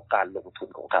ต่อการลงทุน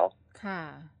ของเขา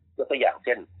ยกตัวอย่างเ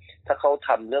ช่นถ้าเขาท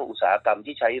ำเรื่องอุตสาหกรรม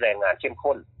ที่ใช้แรงงานเข้ม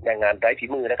ข้นแรงงานไร้ฝี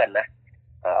มือแล้วกันนะ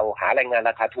เอาหาแรงงาน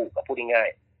ราคาถูกกับพูดง่าย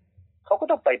ๆเขาก็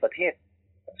ต้องไปประเทศ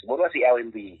สมมติว่า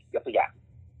CLMV ยกตัวอย่าง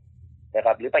นะค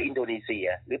รับหรือไปอินโดนีเซีย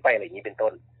หรือไปอะไรอย่างนี้เป็นต้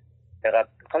นนะครับ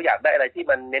เขาอยากได้อะไรที่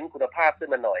มันเน้นคุณภาพขึ้น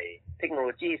มาหน่อยเทคโนโล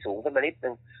ยีสูงขึ้นมานิดนึ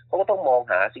งเขาก็ต้องมอง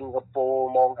หาสิงคโปร์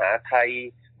มองหาไทย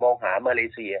มองหามาเล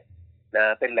เซียนะ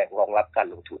เป็นแหล่งรองรับการ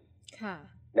ลงทุน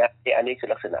นะอันนี้คือ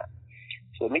ลักษณะ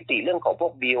ส่วนมิติเรื่องของพว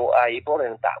ก BOI พวกอะไร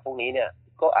ต่างๆพวกนี้เนี่ย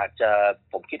ก็อาจจะ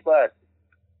ผมคิดว่า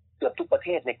เกือบทุกประเท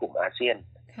ศในกลุ่มอาเซียน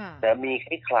นะมีค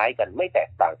ล้ายๆกันไม่แต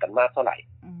กต่างกันมากเท่าไหร่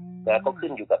นะก็ขึ้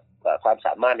นอยู่กับความส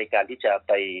ามารถในการที่จะ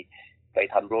ไป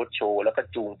ทำโรดโชว์แล้วก็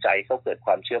จูงใจเขาเกิดค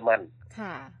วามเชื่อมั่น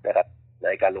นะครับใน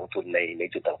การลงทุนใน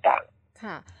จุดต่างๆ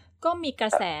ค่ะก็มีกร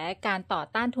ะแสการต่อ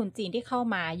ต้านทุนจีนที่เข้า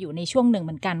มาอยู่ในช่วงหนึ่งเห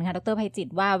มือนกันค่ะดร.ไพจิต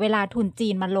รว่าเวลาทุนจี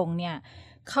นมาลงเนี่ย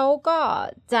เขาก็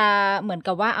จะเหมือน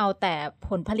กับว่าเอาแต่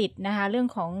ผลผลิตนะคะเรื่อง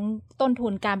ของต้นทุ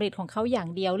นการผลิตของเขาอย่าง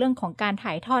เดียวเรื่องของการ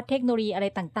ถ่ายทอดเทคโนโลยีอะไร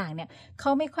ต่างๆเนี่ยเข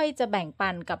าไม่ค่อยจะแบ่งปั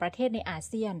นกับประเทศในอา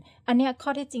เซียนอันนี้ข้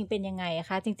อเท็จจริงเป็นยังไง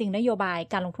คะจริงๆนโยบาย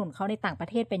การลงทุนเขาในต่างประ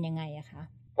เทศเป็นยังไงคะ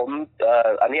โ ผม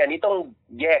อันนี้ต้อง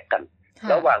แยกกัน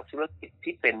ระหว่างธุรกิจ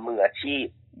ที่เป็นมืออาชีพ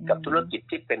กับธุรกิจ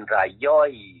ที่เป็นรายย่อ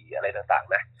ยอะไรต่าง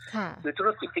ๆนะคือธุร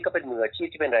กิจที่ก็เป็นมืออาชีพ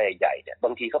ที่เป็นรายใหญ่เนี่ยบ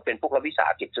างทีเขาเป็นพวกรัฐวิสา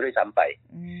หกิจด้วยซ้ำไป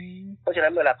เพราะฉะนั้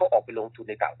นเวลาเขาออกไปลงทุน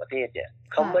ในต่างประเทศเนี่ย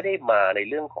เขาไม่ได้มาใน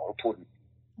เรื่องของทุน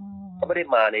เขาไม่ได้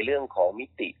มาในเรื่องของมิ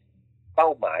ติเป้า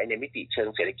หมายในมิติเชิง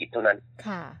เศรษฐกิจเท่านั้น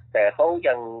แต่เขา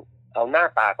ยังเอาหน้า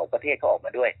ตาของประเทศเขาออกม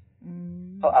าด้วย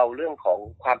เขาเอาเรื่องของ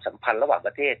ความสัมพันธ์ระหว่างป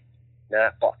ระเทศน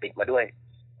ะเกาะติดมาด้วย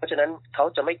เพราะฉะนั้นเขา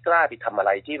จะไม่กล้าไปทำอะไ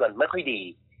รที่มันไม่ค่อยดี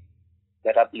น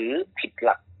ะครับหรือผิดห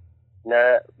ลักนะ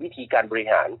วิธีการบริ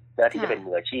หารนะที่จะเป็น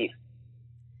มืออาชีพ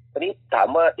ตอนนี้ถาม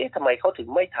ว่าทำไมเขาถึง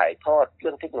ไม่ถ่ายทอดเ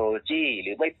รื่องเทคโนโลยีห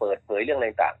รือไม่เปิดเผยเรื่องอะไร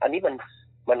ต่างอันนี้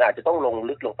มันอาจจะต้องลง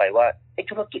ลึกลงไปว่า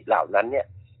ธุรกิจเหล่านั้นเนี่ย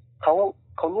เขา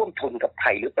ร่วมทุนกับใคร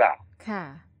หรือเปล่า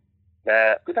นะ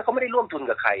คือถ้าเขาไม่ได้ร่วมทุน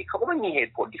กับใครเขาก็ไม่มีเห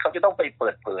ตุผลที่เขาจะต้องไปเปิ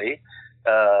ดเผย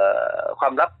ควา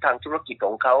มลับทางธุรกิจข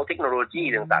องเขาเทคโนโลยี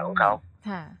ต่างๆของเขา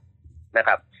นะค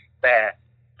รับแต่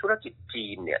ธุรกิจจี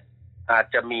นเนี่ยอาจ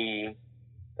จะมี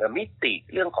มิติ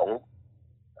เรื่องของ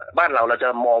บ้านเราจะ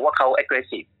มองว่าเขา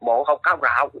aggressive มองว่าเขาก้าว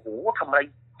ร้าวโอ้โหทำอะไร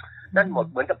นั่นหมด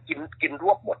เหมือนกับกินร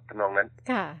วบหมดทำนองนั้น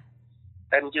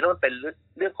แต่จริงๆแล้วมันเป็น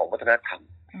เรื่องของวัฒนธรรม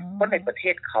เพราะในประเท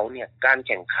ศเขาเนี่ยการแ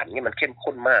ข่งขันเนี่ยมันเข้ม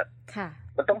ข้นมาก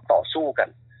มันต้องต่อสู้กัน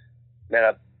นะค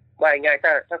รับว่าง่าย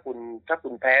ถ้าคุ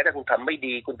ณแพ้ถ้าคุณทำไม่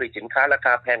ดีคุณผลิตสินค้าราค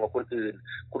าแพงกว่าคนอื่น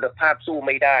คุณภาพสู้ไ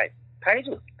ม่ได้ท้ายที่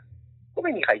สุดก็ไ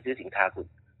ม่มีใครซื้อสินค้าคุณ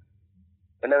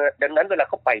ดังนั้นเวลา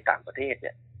เขาไปต่างประเทศเ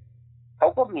นี่ยเขา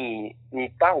ก็มี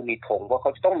เป้ามีธงว่าเข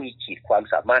าจะต้องมีขีดความ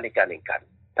สามารถในการแข่งขัน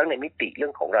ทั้งในมิติเรื่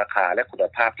องของราคาและคุณ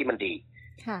ภาพที่มันดี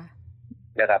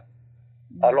นะครับ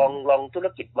ลองธุร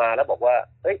กิจมาแล้วบอกว่า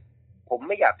เฮ้ยผมไ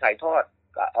ม่อยากถ่ายทอด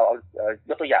เอา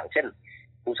ยกตัวอย่างเช่น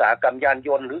อุตสาหกรรมยานย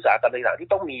นต์หรืออุตสาหกรรมต่างๆที่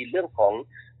ต้องมีเรื่องของ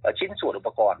ชิ้นส่วนอุป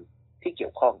กรณ์ที่เกี่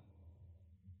ยวข้อง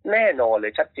แน่นอนเล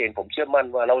ยชัดเจนผมเชื่อมั่น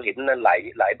ว่าเราเห็นห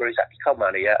ลายบริษัทที่เข้ามา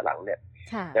ในระยะหลังเนี่ย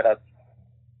นะครับ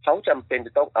เขาจำเป็นจ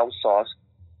ะต้องเอาซอร์ส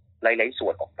หลายๆส่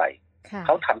วนออกไปเข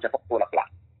าทำเฉพาะตัวหลัก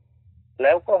ๆแ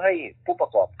ล้วก็ให้ผู้ปร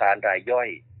ะกอบการรายย่อย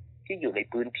ที่อยู่ใน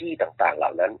พื้นที่ต่างๆเหล่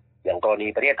านั้นอย่างกรณี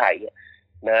ประเทศไทยเนี่ย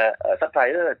นะซัพพลาย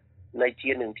เออร์ในเที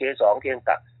ยร์1เทียร์2เทียร์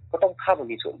ต่างก็ต้องเข้ามา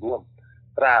มีส่วนร่วม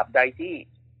ตราบใดที่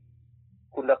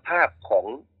คุณภาพของ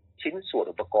ชิ้นส่วน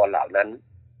อุปกรณ์เหล่านั้น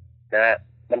นะ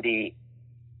มันดี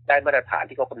ได้มาตรฐาน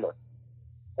ที่เขากำหนด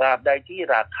ตราบใดที่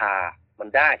ราคามัน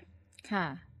ได้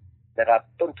นะครับ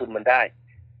ต้นทุนมันได้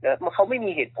นะเขาไม่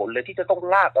มีเหตุผลเลยที่จะต้อง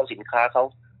ลากเอาสินค้าเขา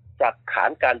จากฐาน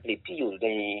การผลิตที่อยู่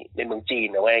ในเมืองจีน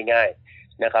เอาไว้ง่าย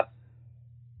ๆนะครับ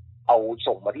เอา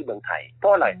ส่งมาที่เมืองไทยเพรา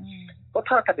ะอะไรเพราะ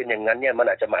ถ้าเป็นอย่างนั้นเนี่ยมัน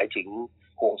อาจจะหมายถึง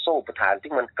ห่วงโซ่อุปทาน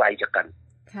ที่มันไกลจากกัน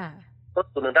ต้น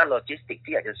ทุนด้านโลจิสติก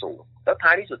ที่อาจจะสูงแล้วท้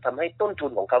ายที่สุดทำให้ต้นทุ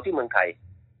นของเขาที่เมืองไทย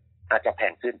อาจจะแพ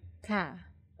งขึ้น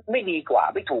ไม่ดีกว่า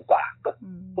ไม่ถูกกว่าก็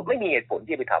ไม่มีเหตุผล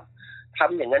ที่จะไปท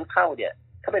ำอย่างนั้นเข้าเนี่ย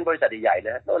ถ้าเป็นบริษัทใหญ่ๆ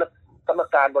นะแล้วกรรม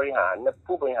การบริหาร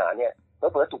ผู้บริหารเนี่ยเ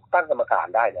ผลอๆถูกตั้งกรรมการ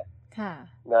ได้นะ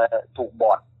ถูกบ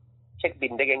อร์ดเช็คบิ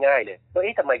นได้ง่ายๆเลยว่า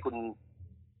ทำไมคุณ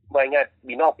ว่าง่าย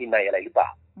มีนอกมีในอะไรหรือเปล่า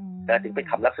นะถึงไป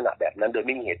ทำลักษณะแบบนั้นโดยไ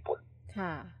ม่มีเหตุผล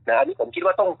นะอันนี้ผมคิด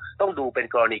ว่าต้องดูเป็น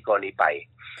กรณีไป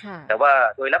แต่ว่า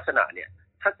โดยลักษณะเนี่ย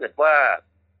ถ้าเกิดว่า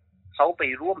เขาไป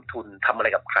ร่วมทุนทำอะไร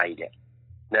กับใครเนี่ย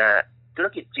นะธุร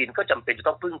กิจจีนก็จำเป็นจะ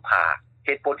ต้องพึ่งพาเห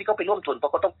ตุผลที่เขาไปร่วมทุนเพรา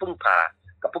ะเขาต้องพึ่งพา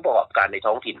กับผู้ประกอบการใน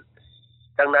ท้องถิ่น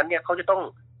ดังนั้นเนี่ยเขาจะต้อง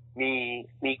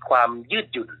มีความยืด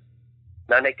หยุ่น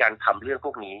นะในการทำเรื่องพ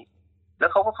วกนี้แล้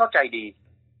วเขาก็เข้าใจดี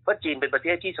ว่าจีนเป็นประเท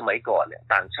ศที่สมัยก่อนเนี่ย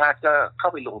ต่างชาติก็เข้า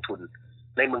ไปลงทุน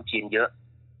ในเมืองจีนเยอะ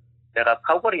นะครับเข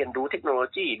าก็เรียนรู้เทคโนโล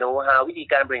ยีโน้ตฮาววิธี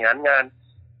การบริหารงาน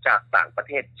จากต่างประเ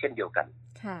ทศเช่นเดียวกัน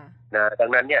นะดั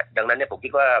งนั้นเนี่ยผมคิ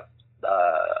ดว่า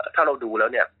ถ้าเราดูแล้ว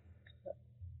เนี่ย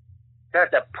ถ้า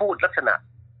จะพูดลักษณะ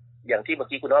อย่างที่เมื่อ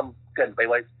กี้คุณอ้อมเกริ่นไป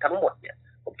ไว้ทั้งหมดเนี่ย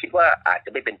ผมคิดว่าอาจจะ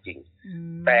ไม่เป็นจริง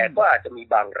แต่ก็อาจจะมี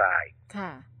บางราย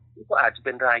ก็อาจจะเ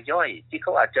ป็นรายย่อยที่เข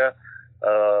าอาจจะ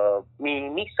มี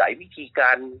นิสัยวิธีก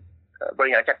ารบ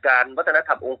ริหารจัดการวัฒนธ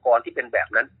รรมองค์กรที่เป็นแบบ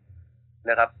นั้น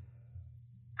นะครับ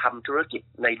ทำธุรกิจ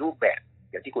ในรูปแบบ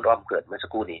อย่างที่คุณอ้อมเกิดเมื่อสัก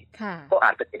ครู่นี้ก็อ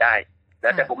าจจะไปได้น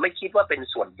ะแต่ผมไม่คิดว่าเป็น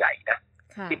ส่วนใหญ่นะ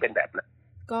ที่เป็นแบบนั้น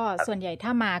ก็ส่วนใหญ่ถ้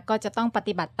ามาก็จะต้องป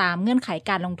ฏิบัติตามเงื่อนไข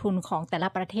การลงทุนของแต่ละ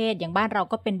ประเทศอย่างบ้านเรา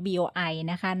ก็เป็น BOI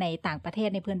นะคะในต่างประเทศ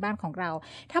ในพื้นบ้านของเรา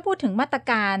ถ้าพูดถึงมาตร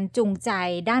การจูงใจ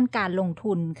ด้านการลง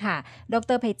ทุนค่ะด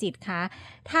ร.ไพจิตรคะ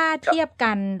ถ้าเทียบ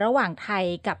กันระหว่างไทย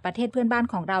กับประเทศเพื่อนบ้าน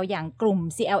ของเราอย่างกลุ่ม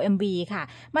CLMV ค่ะ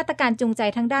มาตรการจูงใจ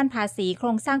ทั้งด้านภาษีโคร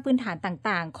งสร้างพื้นฐาน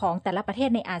ต่างๆของแต่ละประเทศ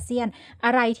ในอาเซียนอ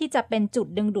ะไรที่จะเป็นจุด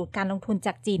ดึงดูดการลงทุนจ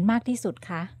ากจีนมากที่สุด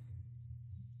คะ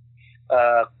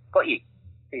ก็อีก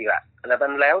ละแล้วมั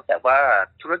นแล้วแต่ว่า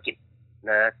ธุรกิจ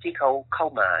นะที่เขาเข้า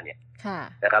มาเนี่ย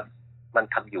นะครับ มัน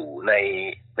ทำอยู่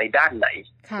ในด้านไหน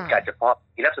การเฉพาะ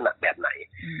มีลักษณะแบบไหน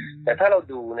แต่ถ้าเรา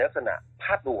ดูในลักษณะภ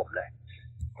าพรวมเลย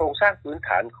โครงสร้างพื้นฐ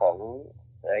านของ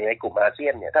ในกลุ่มอาเซีย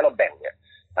นเนี่ยถ้าเราแบ่งเนี่ย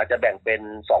อาจจะแบ่งเป็น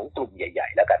2กลุ่มใหญ่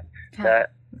ๆแล้วกันนะ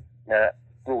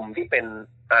กลุ่มที่เป็น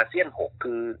อาเซียน6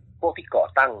คือพวกที่ก่อ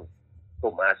ตั้งก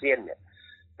ลุ่มอาเซียนเนี่ย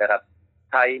นะครับ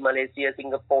ไทยมาเลเซียสิง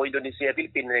คโปร์อินโดนีเซียฟิลิ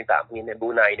ปปินส์อะไรต่างๆในบรู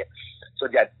ไนเนี่ยส่ว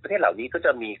นใหญ่ประเทศเหล่านี้ก็จ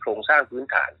ะมีโครงสร้างพื้น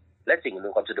ฐานและสิ่งอำน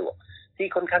วยความสะดวกที่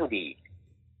ค่อนข้างดี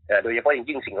โดยเฉพาะอย่าง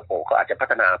ยิ่งสิงคโปร์ก็อาจจะพั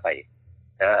ฒนาไป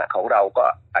ของเราก็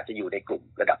อาจจะอยู่ในกลุ่ม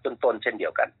ระดับต้นๆเช่นเดี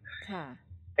ยวกัน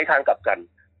ในทางกลับกัน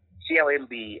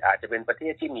CLMV อาจจะเป็นประเท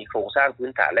ศที่มีโครงสร้างพื้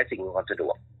นฐานและสิ่งอำนวยความสะด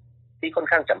วกที่ค่อน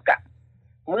ข้างจำกัด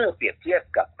เมื่อเปรียบเทียบ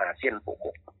กับอาเซียนบวก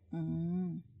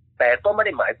6แต่ก็ไม่ไ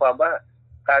ด้หมายความว่า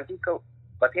การที่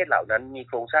ประเทศเหล่านั้นมีโ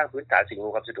ครงสร้างพื้นฐานสิ่งอำน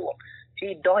วยความสะดวกที่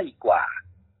ด้อยกว่า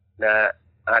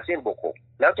อาเซียนบวก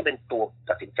6แล้วจะเป็นตัว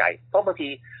ตัดสินใจเพราะบางที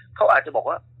เขาอาจจะบอก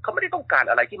ว่าเขาไม่ได้ต้องการ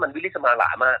อะไรที่มันวิริสมาหลา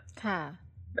มาก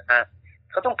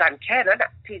เขาต้องการแค่นั้น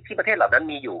ที่ประเทศเหล่านั้น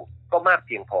มีอยู่ก็มากเ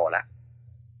พียงพอแล้ว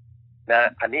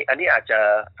อันนี้อา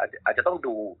จจะต้อง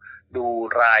ดู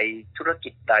รายธุรกิ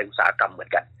จรายอุตสาหกรรมเหมือ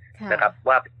นกันนะครับ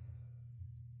ว่า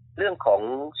เรื่องของ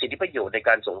สิทธิประโยชน์ในก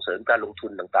ารส่งเสริมการลงทุ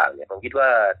นต่างๆเนี่ยผมคิดว่า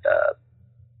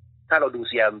ถ้าเราดู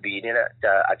CMB เนี่ยนะ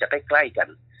อาจจะใกล้ๆกัน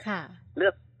เลื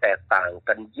อกแตกต่าง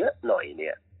กันเยอะหน่อยเ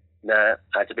นี่ยนะ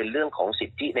อาจจะเป็นเรื่องของสิ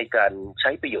ทธิในการใ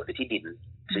ช้ประโยชน์ในที่ดิน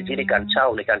สิทธิในการเช่า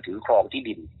ในการถือครองที่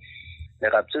ดินน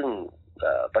ะครับซึ่ง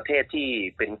ประเทศที่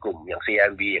เป็นกลุ่มอย่าง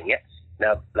CMB อย่างเงี้ยน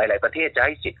ะหลายๆประเทศจะใ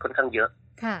ห้สิทธิ์ค่อนข้างเยอะ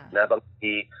นะบาง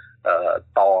ที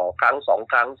ต่อครั้ง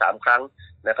2ครั้ง3ครั้ง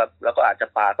นะครับแล้วก็อาจจะ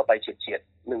ปาเข้าไปเฉียด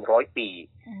100 ปี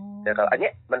นะครับอัน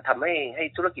นี้มันทำให้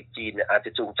ธุรกิจจีนเนี่ยอาจจ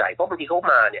ะจูงใจเพราะบางทีเขา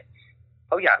มาเนี่ยเ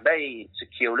ขาอยากได้ส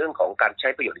กิลเรื่องของการใช้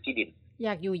ประโยชน์ในที่ดินอย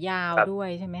ากอยู่ยาวด้วย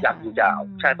ใช่ไหมคะอยากอยู่ยาว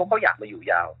ใช่เพราะเขาอยากมาอยู่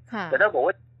ยาวแต่ถ้าบอก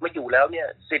ว่ามาอยู่แล้วเนี่ย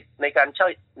สิทธิ์ในการใช้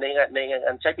ในก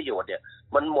ารใช้ประโยชน์เนี่ย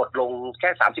มันหมดลงแค่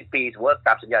30 ปีถือว่าต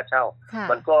ามสัญญาเช่า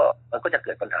มันก็จะเ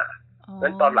กิดปัญหาเพราะฉะ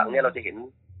นั้นตอนหลังเนี่ยเราจะเห็น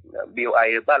BOI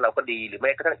บ้านเราก็ดีหรือแ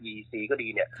ม้กระทั่ง EC ก็ดี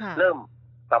เนี่ยเริ่ม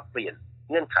ปรับเปลี่ยน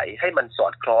เงื่อนไขให้มันสอ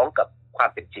ดคล้องกับความ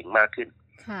เป็นจริงมากขึ้น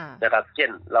นะครับเช่น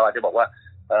เราอาจจะบอกว่า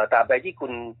ตราบใดที่คุ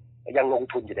ณยังลง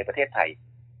ทุนอยู่ในประเทศไทย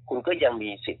คุณก็ยังมี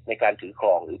สิทธิ์ในการถือคร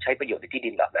องหรือใช้ประโยชน์ในที่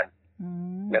ดินเหล่านั้น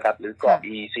นะครับหรือกรอบ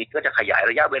EC ก็จะขยาย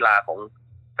ระยะเวลาของ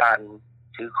การ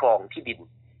ถือครองที่ดิน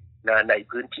ใน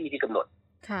พื้นที่ที่กำหนด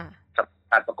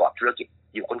การประกอบธุรกิจ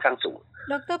อยู่ค่อนข้างสูง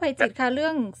ดร.ไพจิตรคะเรื่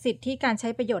องสิทธิการใช้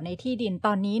ประโยชน์ในที่ดินต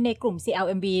อนนี้ในกลุ่ม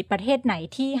CLMV ประเทศไหน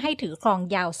ที่ให้ถือครอง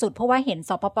ยาวสุดเพราะว่าเห็น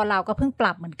สปป.ลาวก็เพิ่งป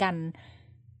รับเหมือนกัน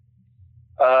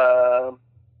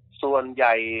ส่วนให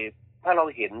ญ่ถ้าเรา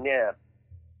เห็นเนี่ย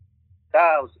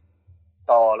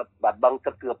9ต่อบัตรบางเ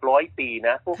กือบ100 ปีน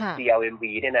ะพวก CLMV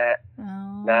เนี่ยนะ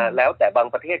แล้วแต่บาง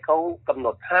ประเทศเขากำหน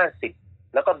ด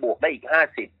50แล้วก็บวกได้อีก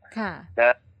50น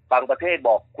ะบางประเทศบ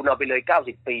อกคุณเอาไปเลย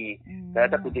90 ปีนะ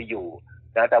ถ้าคุณจะอยู่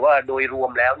นะแต่ว่าโดยรว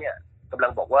มแล้วเนี่ยกำลั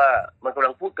งบอกว่ามันกำลั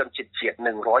งพูดกันเฉียด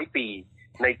100 ปี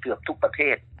ในเกือบทุกประเท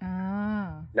ศ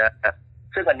นะ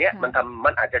ซึ่งอันเนี้ย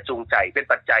มันอาจจะจูงใจเป็น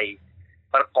ปัจจัย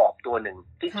ประกอบตัวหนึ่ง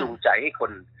ที่จูงใจให้ค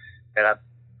นนะครับ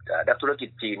นักธุรกิจ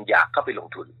จีนอยากเข้าไปลง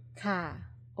ทุนค่ะ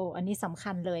อันนี้สำ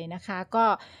คัญเลยนะคะก็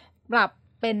ปรับ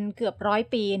เป็นเกือบ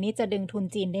100 ปีนี้จะดึงทุน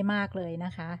จีนได้มากเลยน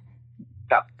ะคะ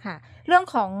ครับค่ะเรื่อง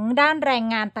ของด้านแรง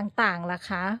งานต่างๆล่ะ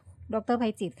คะดร.ไพ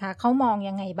จิตรคะเขามอง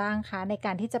ยังไงบ้างคะในก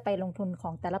ารที่จะไปลงทุนขอ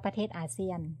งแต่ละประเทศอาเซี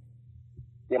ยน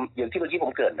อย่างที่เมื่อกี้ผ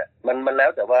มเกริ่นน่ะมันแล้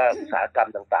วแต่ว่าอุตสาหกรรม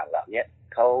ต่างๆเหล่านี้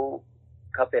เข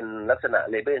าเป็นลักษณะ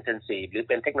labor intensive หรือเ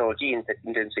ป็น technology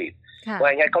intensive ว่า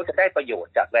ไงเขาจะได้ประโยช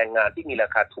น์จากแรงงานที่มีรา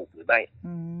คาถูกหรือไม่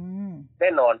แน่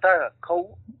นอนถ้าเ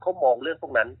ขามองเรื่องพว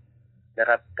กนั้นนะ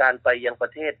ครับการไปยังปร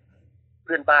ะเทศเ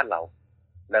พื่อนบ้านเรา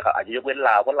นะครับอาจจะยกเว้นล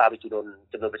าวเพราะลาวมีจำน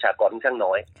วนประชากรค่อนข้าง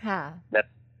น้อยนะ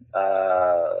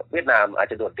เวียดนามอาจ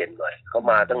จะโดดเด่นหน่อยเขา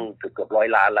มาตั้งเกือบ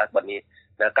100 ล้านแล้ววันนี้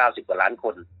นะ90 กว่าล้านค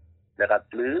นนะครับ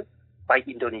หรือไป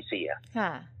อินโดนีเซีย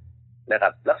นะครั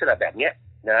บลักษณะแบบนี้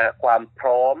นะความพ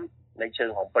ร้อมในเชิ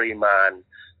งของปริมาณ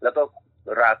แล้วก็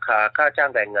ราคาค่าจ้า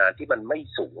งแรงงานที่มันไม่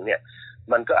สูงเนี่ย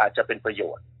มันก็อาจจะเป็นประโย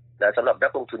ชน์นะสำหรับนั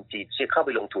กลงทุนจีนที่เข้าไป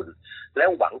ลงทุนแล้ว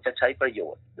หวังจะใช้ประโย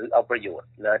ชน์หรือเอาประโยชน์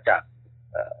นะจาก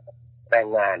แรง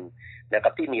งานนะครั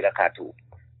บที่มีราคาถูก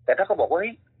แต่ถ้าเขาบอกว่าเ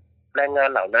ฮ้ยแรงงาน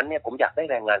เหล่านั้นเนี่ยผมอยากได้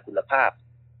แรงงานคุณภาพ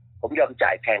ผมยอมจ่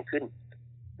ายแพงขึ้น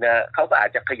นะเขาก็อา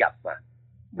จจะขยับมา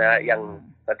นะอย่าง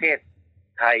ประเทศ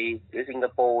ไทยหรือสิงค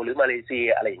โปร์หรือมาเลเซีย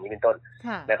อะไรอย่างนี้เป็นต้น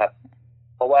นะครับ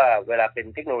เพราะว่าเวลาเป็น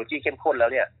เทคโนโลยีเข้มข้นแล้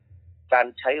วเนี่ยการ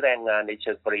ใช้แรงงานในเ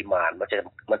ชิงปริมาณ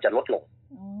มันจะลดลง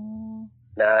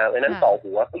นะเพราะนั้นต่อ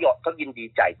หัวเขายินดี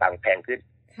จ่ายตังค์แพงขึ้น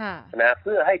นะเ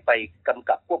พื่อให้ไปกำ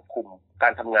กับควบคุมกา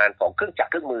รทำงานของเครื่องจักร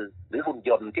เครื่องมือหรือหุ่น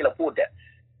ยนต์ที่เราพูดเนี่ย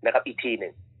นะครับอีกทีหนึ่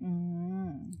ง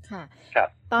ค่ะครับ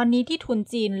ตอนนี้ที่ทุน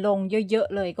จีนลงเยอะ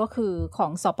ๆเลยก็คือขอ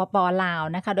งสปป.ลาว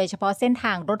นะคะโดยเฉพาะเส้นท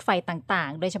างรถไฟต่า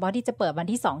งๆโดยเฉพาะที่จะเปิดวัน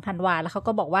ที่2ธันวาแล้วเขา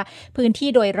ก็บอกว่าพื้นที่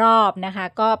โดยรอบนะคะ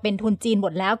ก็เป็นทุนจีนหม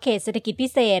ดแล้วเขตเศรษฐกิจพิ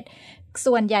เศษ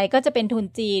ส่วนใหญ่ก็จะเป็นทุน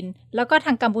จีนแล้วก็ท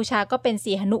างกัมพูชาก็เป็น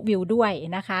สีหนุวิวด้วย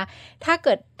นะคะถ้าเ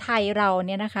กิดไทยเราเ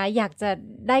นี่ยนะคะอยากจะ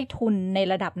ได้ทุนใน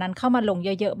ระดับนั้นเข้ามาลง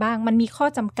เยอะๆบ้างมันมีข้อ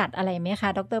จำกัดอะไรไหมคะ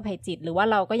ดร.ไพจิตรหรือว่า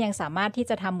เราก็ยังสามารถที่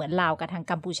จะทำเหมือนลาวกับทาง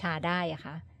กัมพูชาได้อะค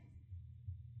ะ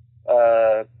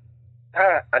ถ้า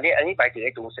อันนี้หมายถึงไ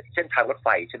อ้ตรงเส้นทางรถไฟ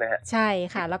ใช่ไหมฮะใช่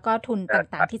ค่ะแล้วก็ทุน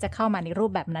ต่างๆที่จะเข้ามาในรู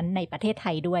ปแบบนั้นในประเทศไท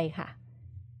ยด้วยค่ะ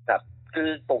ครับคือ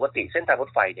ปกติเส้นทางร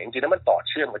ถไฟเนี่ยจริงๆแล้วมันต่อ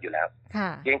เชื่อมกันอยู่แล้วค่ะ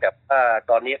เพียงแต่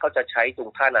ตอนนี้เขาจะใช้ตรง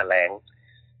ท่านาแรง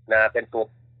นะเป็นตัว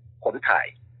ขนถ่าย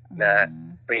นะ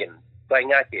เปลี่ยน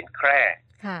ง่ายๆเปลี่ยนแคร่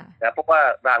นะเพราะว่า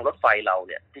รางรถไฟเรา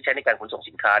เนี่ยที่ใช้ในการขนส่ง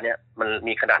สินค้าเนี่ยมัน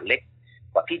มีขนาดเล็ก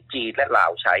กว่าที่จีนและลา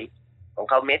วใช้ของ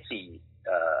เขา1.4 เมตร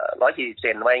140 เซ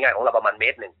นไว้ง่ายของเราประมาณ1 เม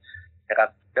ตรนะครับ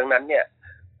ดังนั้นเนี่ย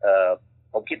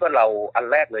ผมคิดว่าเราอัน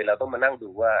แรกเลยเราต้องมานั่งดู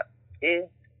ว่า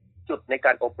จุดในก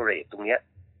ารโอเปเรตตรงนี้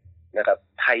นะครับ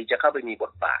ไทยจะเข้าไปมีบ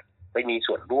ทบาทไปมี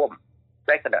ส่วนร่วมไ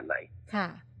ด้ขนาดไหน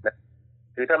นะ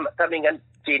คือถ้าไม่งั้น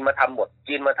จีนมาทำหมด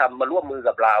จีนมาร่วมมือ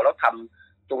กับลาวแล้วท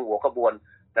ำตรงหัวขบวน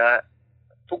นะ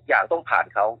ทุกอย่างต้องผ่าน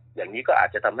เขาอย่างนี้ก็อาจ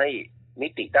จะทำให้มิ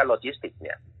ติด้านโลจิสติกเ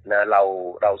นี่ยนะเ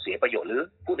ราเสียประโยชน์หรือ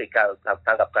ผู้ในการท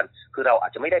างกับกันคือเราอา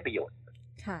จจะไม่ได้ประโยชน์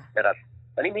นะครับ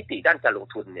อันนี้มิติด้านการลง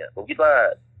ทุนเนี่ยผมคิดว่า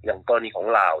อย่างกรณีของ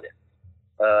ลาวเนี่ย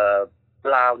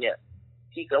ลาวเนี่ย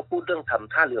ที่เขาพูดเรื่องท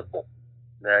ำท่าเรือบก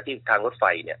นะที่ทางรถไฟ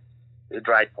เนี่ยหรือ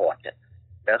dry port เนี่ย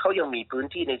นะเขายังมีพื้น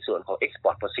ที่ในส่วนของ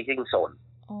export processing zone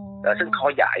นะซึ่งเขา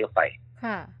ขยายออกไป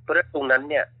เพราะฉะนั้นตรงนั้น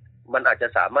เนี่ยมันอาจจะ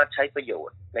สามารถใช้ประโยช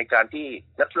น์ในการที่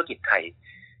นักธุรกิจไทย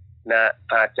นะ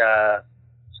อาจจะ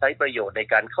ใช้ประโยชน์ใน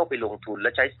การเข้าไปลงทุนและ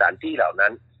ใช้สถานที่เหล่านั้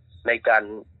นในการ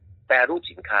แปรรูป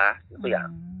สินค้าตัวอย่าง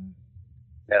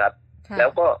นะครับแล้ว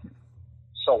ก็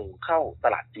ส่งเข้าต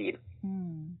ลาดจีน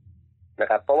นะ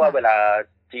ครับเพราะว่าเวลา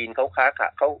จีนเขาค้าขา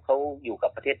ยเขาอยู่กั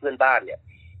บประเทศเพื่อนบ้านเนี่ย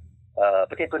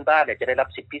ประเทศเพื่อนบ้านเนี่ยจะได้รับ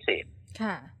สิทธิพิเศษ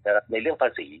นะครับในเรื่องภา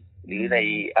ษีหรือใน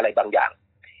อะไรบางอย่าง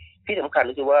ที่สำคัญ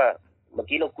ก็คือว่าเมื่อ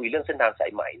กี้เราคุยเรื่องเส้นทางสา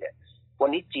ยใหม่เนี่ยวัน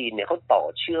นี้จีนเนี่ยเขาต่อ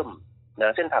เชื่อมน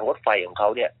ะเส้นทางรถไฟของเขา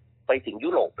เนี่ยไปถึงยุ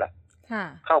โรปแล้ว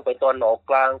เข้าไปตอนออก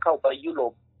กลางเข้าไปยุโร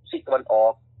ปตะวันออ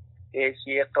กเอเ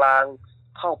ชียกลาง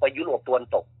เข้าไปยุโรปตะวัน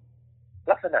ตก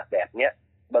ลักษณะแบบเนี้ย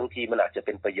บางทีมันอาจจะเ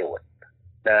ป็นประโยชน์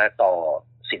นะต่อ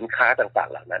สินค้าต่าง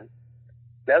ๆเหล่านั้น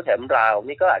แล้วแถมลาว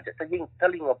นี่ก็อาจจะถ้า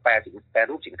ลิงมาแปร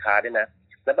รูปสินค้าด้วยนะ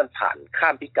แล้วมันผ่านข้า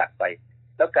มพิกัดไป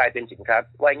แล้วกลายเป็นสินค้า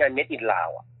ว่ายง่ายเมดอินลาว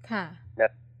น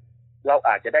ะเราอ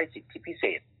าจจะได้สิทธิพิเศ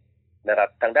ษนะครับ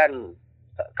ทางด้าน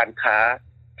การค้า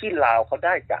ที่ลาวเขาไ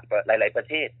ด้จากหลายๆประ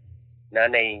เทศนะ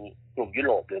ในกลุ่มยุโ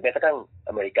รปหรือแม้กระทั่ง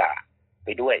อเมริกาไป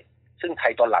ด้วยซึ่งไท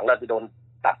ยตอนหลังเราจะโดน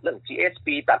ตัดเรื่อง GSP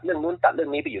ตัดเรื่องนู้นตัดเรื่อ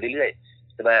งนี้ไปอยู่เรื่อย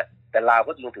ๆใช่ไหมแต่ลาว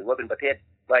ก็ยังถือว่าเป็นประเทศ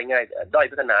ว่ายง่ายด้อย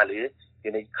พัฒนาหรืออ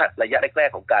ยู่ในระยะแรก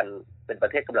ๆของการเป็นปร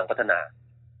ะเทศกำลังพัฒนา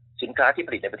สินค้าที่ผ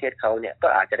ลิตในประเทศเขาเนี่ยก็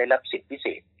อาจจะได้รับสิทธิพิเศ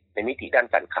ษในมิติด้าน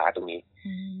การค้าตรงนี้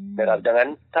นะครับดังนั้น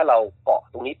ถ้าเราเกาะ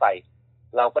ตรงนี้ไป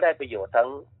เราก็ได้ประโยชน์ทั้ง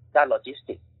ด้านโลจิส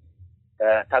ติก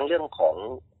ทั้งเรื่องของ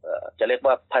จะเรียก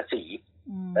ว่าภาษี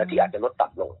ที่อาจจะลดต่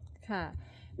ำลงค่ะ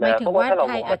หมายถึงว่า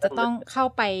ไทยอาจจะต้องเข้า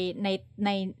ไป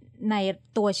ใน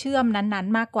ตัวเชื่อมนั้น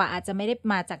ๆมากกว่าอาจจะไม่ได้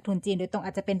มาจากทุนจีนโดยตรงอ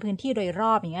าจจะเป็นพื้นที่โดยร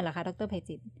อบอย่างเงี้ยเหรอคะดร.ไพ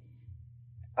จิตร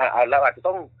เราอาจจะ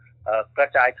ต้องกระ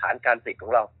จายฐานการผลิตขอ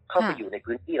งเราเข้าไปอยู่ใน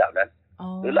พื้นที่เหล่านั้น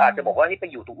หรือเราอาจจะบอกว่าให้ไป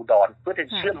อยู่ตรงอุดรเพื่อจะ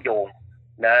เชื่อมโยง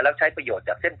นะแล้วใช้ประโยชน์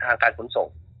จากเส้นทางการขนส่ง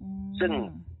ซึ่ง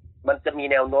มันจะมี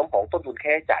แนวโน้มของต้นทุนค่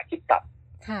าใช้จ่ายที่ต่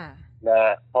ำนะ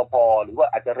พอหรือว่า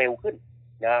อาจจะเร็วขึ้น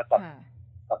นะกับ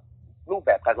รูปแ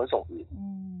บบการขนส่งอื่น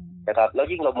นะครับแล้ว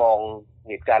ยิ่งเรามอง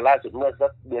เหตุการณ์ล่าสุดเมื่อสั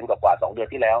กเดือนกว่า2 เดือน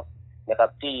ที่แล้วนะครับ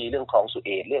ที่เรื่องของสุเอ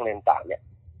ซเรื่องอะไรต่างๆเนี่ย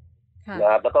นะ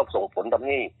ครับแล้วก็ส่งผลทำใ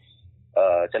ห้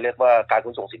จะเรียกว่าการข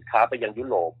นส่งสินค้าไปยังยุ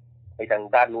โรปไปทาง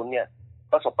ด้านนู้นเนี่ย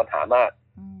ประสบปัญหามาก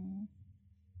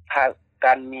ก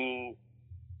ารมี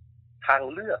ทาง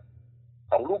เลือก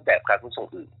ของรูปแบบการขนส่ง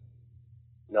อื่น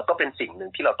แล้วก็เป็นสิ่งหนึ่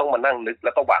งที่เราต้องมานั่งนึกแ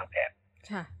ล้วก็วางแผน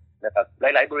นะครับห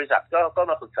ลายๆบริษัทก็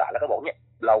มาปรึกษาแล้วก็บอกเนี่ย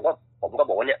ผมก็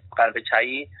บอกว่าเนี่ยการไปใช้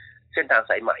เส้นทาง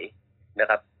สายไหมนะ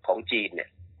ครับของจีนเนี่ย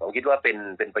ผมคิดว่าเ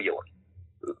ป็นประโยชน์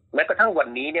แม้กระทั่งวัน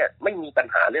นี้เนี่ยไม่มีปัญ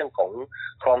หาเรื่องของ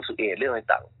คลองสุเอซเรื่องอะไร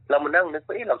ต่างเรามานั่งนึก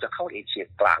ว่าเราจะเข้าเอเชีย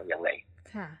กลางยังไง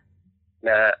น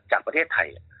ะจากประเทศไทย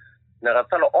นะครับ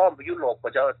ถ้าเราอ้อมไปยุโรปก็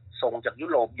จะส่งจากยุ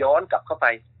โรปย้อนกลับเข้าไป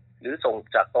หรือส่ง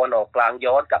จากตะวันออกกลาง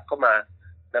ย้อนกลับเข้ามา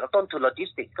แล้วก็ต้นทุนโลจิส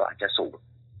ติกก็อาจจะสูง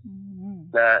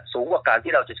นะสูงกว่าการ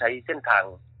ที่เราจะใช้เส้นทาง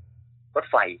รถ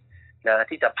ไฟนะ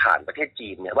ที่จะผ่านประเทศจี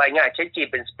นเนี่ยว่ายง่ายใช้จีน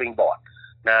เป็นสปริงบอร์ด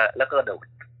นะแล้วก็เดิน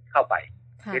เข้าไป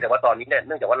แต่ว่าตอนนี้เนี่ยเ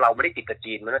นื่องจากว่าเราไม่ได้ติดกับ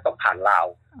จีนมันต้องผ่านลาว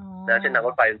นะเส้นทางร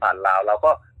ถไฟผ่านลาวเรา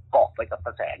ก็เกาะไปกับก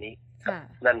ระแสนี้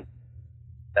นั่น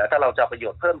แต่ถ้าเราจะประโย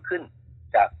ชน์เพิ่มขึ้น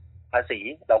จากภาษี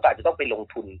เราก็อาจจะต้องไปลง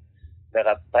ทุนนะค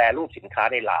รับแปรรูปสินค้า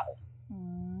ในลาว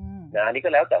นะอันนี้ก็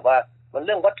แล้วแต่ว่ามันเ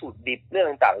รื่องวัตถุดิบเรื่อง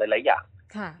ต่างๆหลายๆอย่าง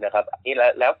นะครับอันนี้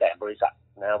แล้วแต่บริษัท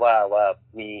นะว่า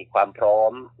มีความพร้อ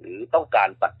มหรือต้องการ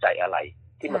ปัจจัยอะไร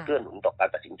ที่มาเกื้อหนุนต่อการ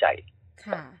ตัดสินใจ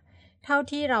ค่ะเท่า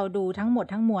ที่เราดูทั้งหมด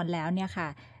ทั้งมวลแล้วเนี่ยค่ะ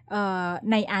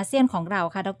ในอาเซียนของเรา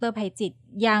ค่ะดร.ไพจิตร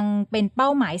ยังเป็นเป้า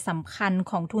หมายสำคัญ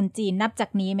ของทุนจีนนับจา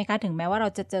กนี้ไหมคะถึงแม้ว่าเรา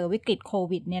จะเจอวิกฤตโค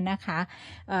วิดเนี่ยนะคะ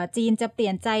จีนจะเปลี่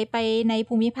ยนใจไปใน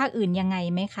ภูมิภาคอื่นยังไง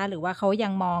ไหมคะหรือว่าเขายั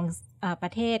งมองปร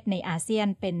ะเทศในอาเซียน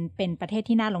เป็นประเทศ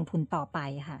ที่น่าลงทุนต่อไป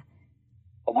ค่ะ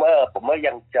ผมว่า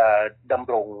ยังจะด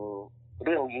ำรงเ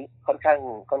รื่องนี้ค่อน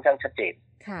ข้างชัดเจน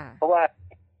เพราะว่า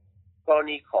กร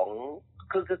ณีของ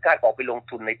คือการออกไปลง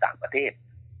ทุนในต่างประเทศ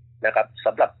นะครับส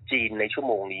ำหรับจีนในชั่วโ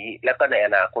มงนี้และก็ในอ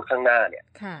นาคตข้างหน้าเนี่ย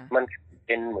มันเ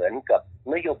ป็นเหมือนกับ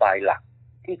นโยบายหลัก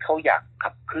ที่เขาอยาก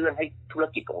ขับเคลื่อนให้ธุร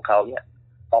กิจของเขาเนี่ย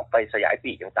ออกไปขยาย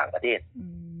ปีกอย่างต่างประเทศ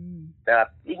นะครับ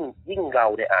ยิ่งเรา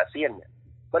ในอาเซียนเนี่ย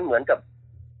มันเหมือนกับ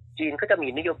จีนก็จะมี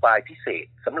นโยบายพิเศษ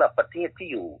สำหรับประเทศที่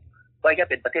อยู่ไม่ใช่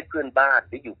เป็นประเทศเพื่อนบ้าน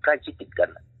หรืออยู่ใกล้ชิดติดกัน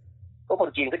เพราะคน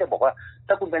จีนก็จะบอกว่า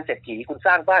ถ้าคุณเป็นเศรษฐีคุณส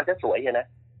ร้างบ้านจะสวย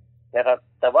นะครับ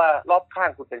แต่ว่ารอบข้าง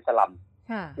คุณเป็นสลัม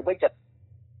คือไม่จะ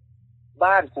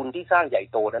บ้านคุณที่สร้างใหญ่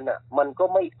โตนั้นน่ะมันก็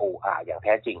ไม่โอ้อาอย่างแ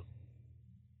ท้จริง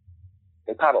เ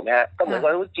ห็นภาพบอกไหมฮะก็เหมือนกับ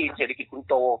ว่าจีนเศรษฐกิจคุณ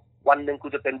โตวันหนึ่งคุ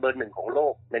ณจะเป็นเบอร์หนึ่งของโล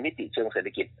กในมิติเชิงเศรษฐ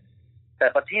กิจแต่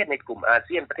ประเทศในกลุ่มอาเ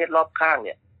ซียนประเทศรอบข้างเ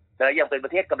นี่ยนะยังเป็นปร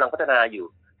ะเทศกำลังพัฒนาอยู่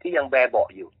ที่ยังแบเบาะ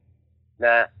อยู่น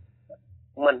ะ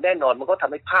มันแน่นอนมันก็ท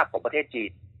ำให้ภาพของประเทศจี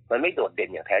นมันไม่โดดเด่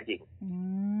นอย่างแท้จริง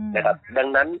นะครับดัง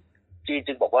นั้นจีน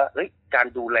จึงบอกว่าการ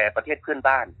ดูแลประเทศเพื่อน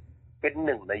บ้านเป็นห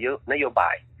นึ่งในนโยบา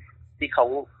ยที่เขา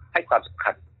ให้ความสำ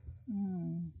คัญ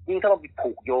ยิ่งถ้าเรา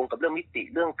ผูกโยงกับเรื่องมิติ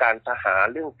เรื่องการทหาร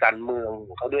เรื่องการเมืองข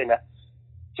องเขาด้วยนะ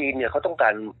จีนเนี่ยเขาต้องกา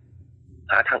ร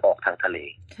หาทางออกทางทะเล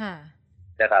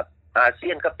นะครับอาเซี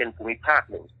ยนก็เป็นภูมิภาค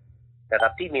หนึ่งนะครั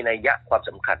บที่มีนัยยะความ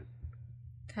สำคัญ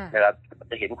นะครับ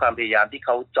จะเห็นความพยายามที่เข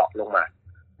าเจาะลงมา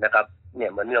นะครับเนี่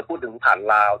ยเหมือนเราพูดถึงผ่าน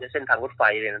ลาวเส้นทางรถไฟ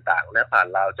อะไรต่างๆนะผ่าน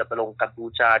ลาวจะไปลงกัมพู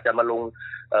ชาจะมาลง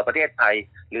ประเทศไทย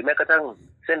หรือแม้กระทั่ง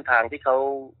เส้นทางที่เขา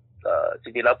จ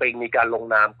ริงๆแล้วไปมีการลง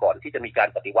นามก่อนที่จะมีการ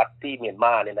ปฏิวัติที่เมียนม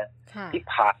าเนี่ยนะที่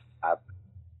ผ่าน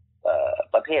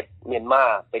ประเทศเมียนมา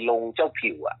ไปลงเจ้า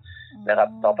ผิวนะครับ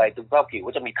ต่อไปตรงเจ้าผิว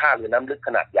ก็จะมีท่าเรือน้ำลึกข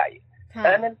นาดใหญ่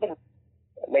นั้นเป็น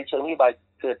ในเชิงนโยบาย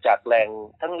เกิดจาก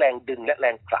ทั้งแรงดึงและแร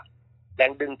งผลักแร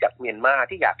งดึงจากเมียนมา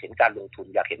ที่อยากเห็นการลงทุน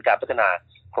อยากเห็นการพัฒนา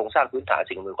โครงสร้างพื้นฐาน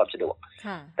สิ่งอำนวยความสะดวก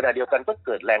ขณะเดียวกันก็เ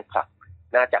กิดแรงผลัก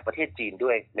จากประเทศจีนด้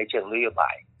วยในเชิงนโยบา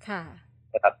ย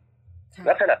นะครับ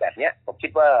ลักษณะแบบนี้ผมคิ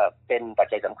ดว่าเป็นปัจ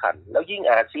จัยสำคัญแล้วยิ่ง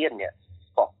อาเซียนเนี่ย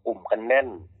เกาะกลุ่มกันแน่น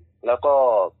แล้วก็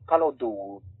ถ้าเราดู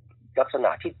ลักษณะ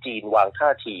ที่จีนวางท่า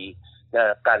ที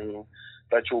การ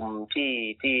ประชุม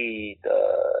ที่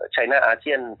China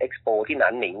ASEAN Expo ที่หนา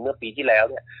นหนิงเมื่อปีที่แล้ว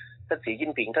เนี่ยท่านสีจิ้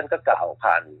นผิงท่านก็กล่าว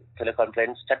ผ่านเทเลคอนเฟรน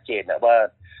ซ์ชัดเจนนะว่า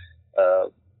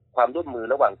ความร่วมมือ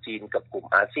ระหว่างจีนกับกลุ่ม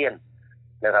อาเซียน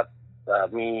นะครับ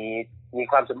มี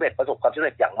ความสำเร็จประสบความสำเ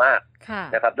ร็จอย่างมาก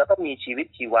นะครับแล้วก็มีชีวิต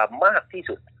ชีวามากที่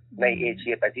สุดในเอเชี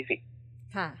ยแปซิฟิก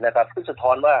นะครับซึ่งสะท้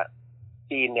อนว่า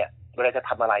จีนเนี่ยเวลาจะ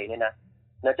ทำอะไรเนี่ยนะ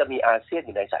จะมีอาเซียนอ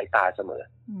ยู่ในสายตาเสมอ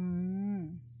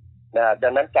นะดั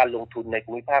งนั้นการลงทุนใน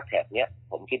ภูมิภาคแถบนี้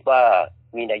ผมคิดว่า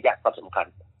มีนัยยะความสำคัญ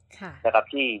นะครับ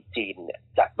ที่จีนเนี่ย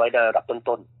จัดไว้ในระดับ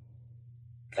ต้น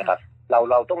ๆนะครับเ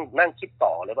ราต้องนั่งคิด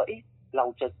ต่อเลยว่าเรา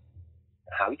จะ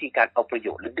หาวิธีการเอาประโย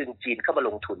ชน์หรือดึงจีนเข้ามาล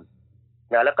งทุน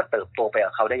นะแล้วก็เติบโตไป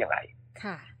กับเขาได้อย่างไร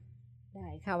ค่ะได้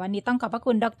ค่ะวันนี้ต้องขอบพระ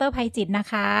คุณดร.ไพจิตรนะ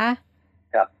คะ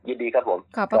ครับยินดีครับผม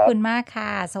ขอบพระคุณมากค่ะ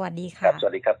สวัสดีค่ะส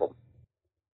วัสดีครับผม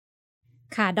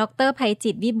ค่ะดร.ไพ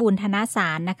จิตรวิบูลย์ธนสา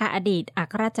รนะคะอดีตอั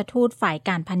ครราชทูตฝ่ายก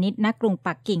ารพาณิชย์ณกรุง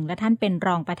ปักกิ่งและท่านเป็นร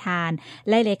องประธาน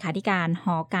และเลขาธิการห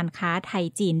อการค้าไทย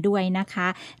จีนด้วยนะคะ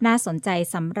น่าสนใจ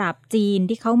สำหรับจีน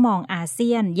ที่เขามองอาเซี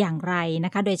ยนอย่างไรน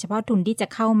ะคะโดยเฉพาะทุนที่จะ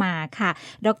เข้ามาค่ะ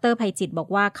ดร.ไพจิตรบอก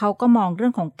ว่าเขาก็มองเรื่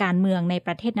องของการเมืองในป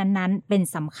ระเทศนั้นๆเป็น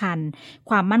สำคัญ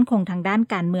ความมั่นคงทางด้าน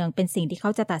การเมืองเป็นสิ่งที่เข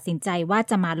าจะตัดสินใจว่า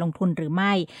จะมาลงทุนหรือไ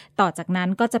ม่ต่อจากนั้น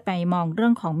ก็จะไปมองเรื่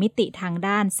องของมิติทาง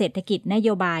ด้านเศรษฐกิจนโย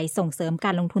บายส่งเสริม ก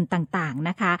ารลงทุนต่างๆ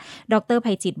นะคะดร.ไพ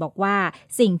จิตรบอกว่า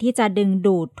สิ่งที่จะดึง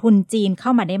ดูดทุนจีนเข้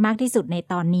ามาได้มากที่สุดใน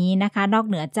ตอนนี้นะคะนอก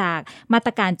เหนือจากมาต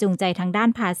รการจูงใจทางด้าน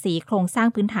ภาษีโครงสร้าง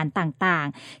พื้นฐานต่าง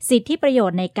ๆสิทธิประโย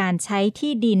ชน์ในการใช้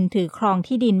ที่ดินถือครอง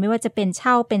ที่ดินไม่ว่าจะเป็นเ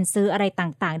ช่าเป็นซื้ออะไร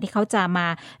ต่างๆที่เขาจะมา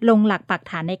ลงหลักปัก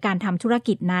ฐานในการทำธุร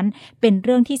กิจนั้นเป็นเ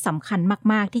รื่องที่สำคัญ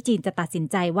มากๆที่จีนจะตัดสิน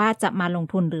ใจว่าจะมาลง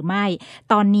ทุนหรือไม่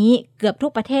ตอนนี้เกือบทุ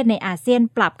กประเทศในอาเซียน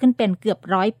ปรับขึ้นเป็นเกือบ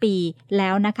100 ปีแล้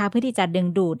วนะคะเพื่อที่จะดึง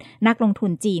ดูดนักลงทุ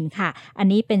นจีนค่ะอัน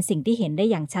นี้เป็นสิ่งที่เห็นได้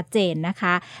อย่างชัดเจนนะค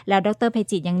ะแล้วดร.ไพ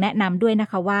จิตรยังแนะนำด้วยนะ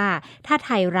คะว่าถ้าไท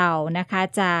ยเรานะคะ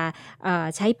จะ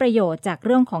ใช้ประโยชน์จากเ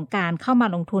รื่องของการเข้ามา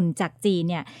ลงทุนจากจีน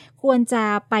เนี่ยควรจะ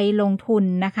ไปลงทุน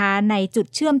นะคะในจุด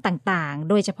เชื่อมต่างๆ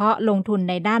โดยเฉพาะลงทุน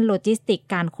ในด้านโลจิสติก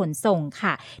การขนส่ง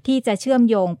ค่ะที่จะเชื่อม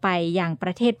โยงไปยังป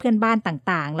ระเทศเพื่อนบ้าน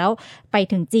ต่างๆแล้วไป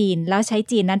ถึงจีนแล้วใช้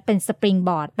จีนนั้นเป็นสปริงบ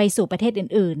อร์ดไปสู่ประเทศ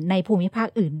อื่นๆในภูมิภาค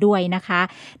อื่นด้วยนะคะ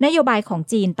นโยบายของ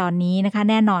จีนตอนนี้นะคะ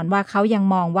แน่นอนว่าเขายัง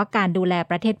มองว่าการดูแล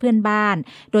ประเทศเพื่อนบ้าน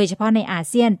โดยเฉพาะในอา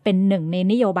เซียนเป็นหนึ่งใน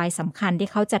นโยบายสำคัญที่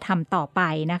เขาจะทำต่อไป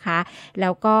นะคะแล้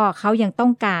วก็เขายังต้อ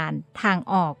งการทาง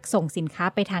ออกส่งสินค้า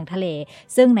ไปทางทะเล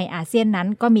ซึ่งในอาเซียนนั้น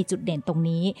ก็มีจุดเด่นตรง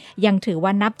นี้ยังถือว่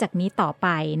านับจากนี้ต่อไป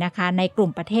นะคะในกลุ่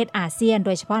มประเทศอาเซียนโด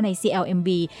ยเฉพาะใน CLMV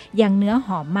ยังเนื้อห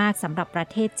อมมากสำหรับประ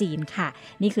เทศจีนค่ะ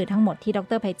นี่คือทั้งหมดที่ด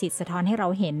ร.ไพจิตรสะท้อนให้เรา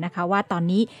เห็นนะคะว่าตอน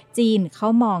นี้จีนเขา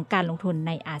มองการลงทุนใ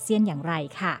นอาเซียนอย่างไร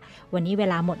ค่ะวันนี้เว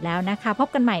ลาหมดแล้วนะคะพบ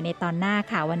กันใหม่ในตอนหน้า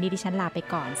ค่ะวันนี้ดิฉันลาไป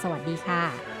ก่อนสวัสดีค่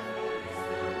ะ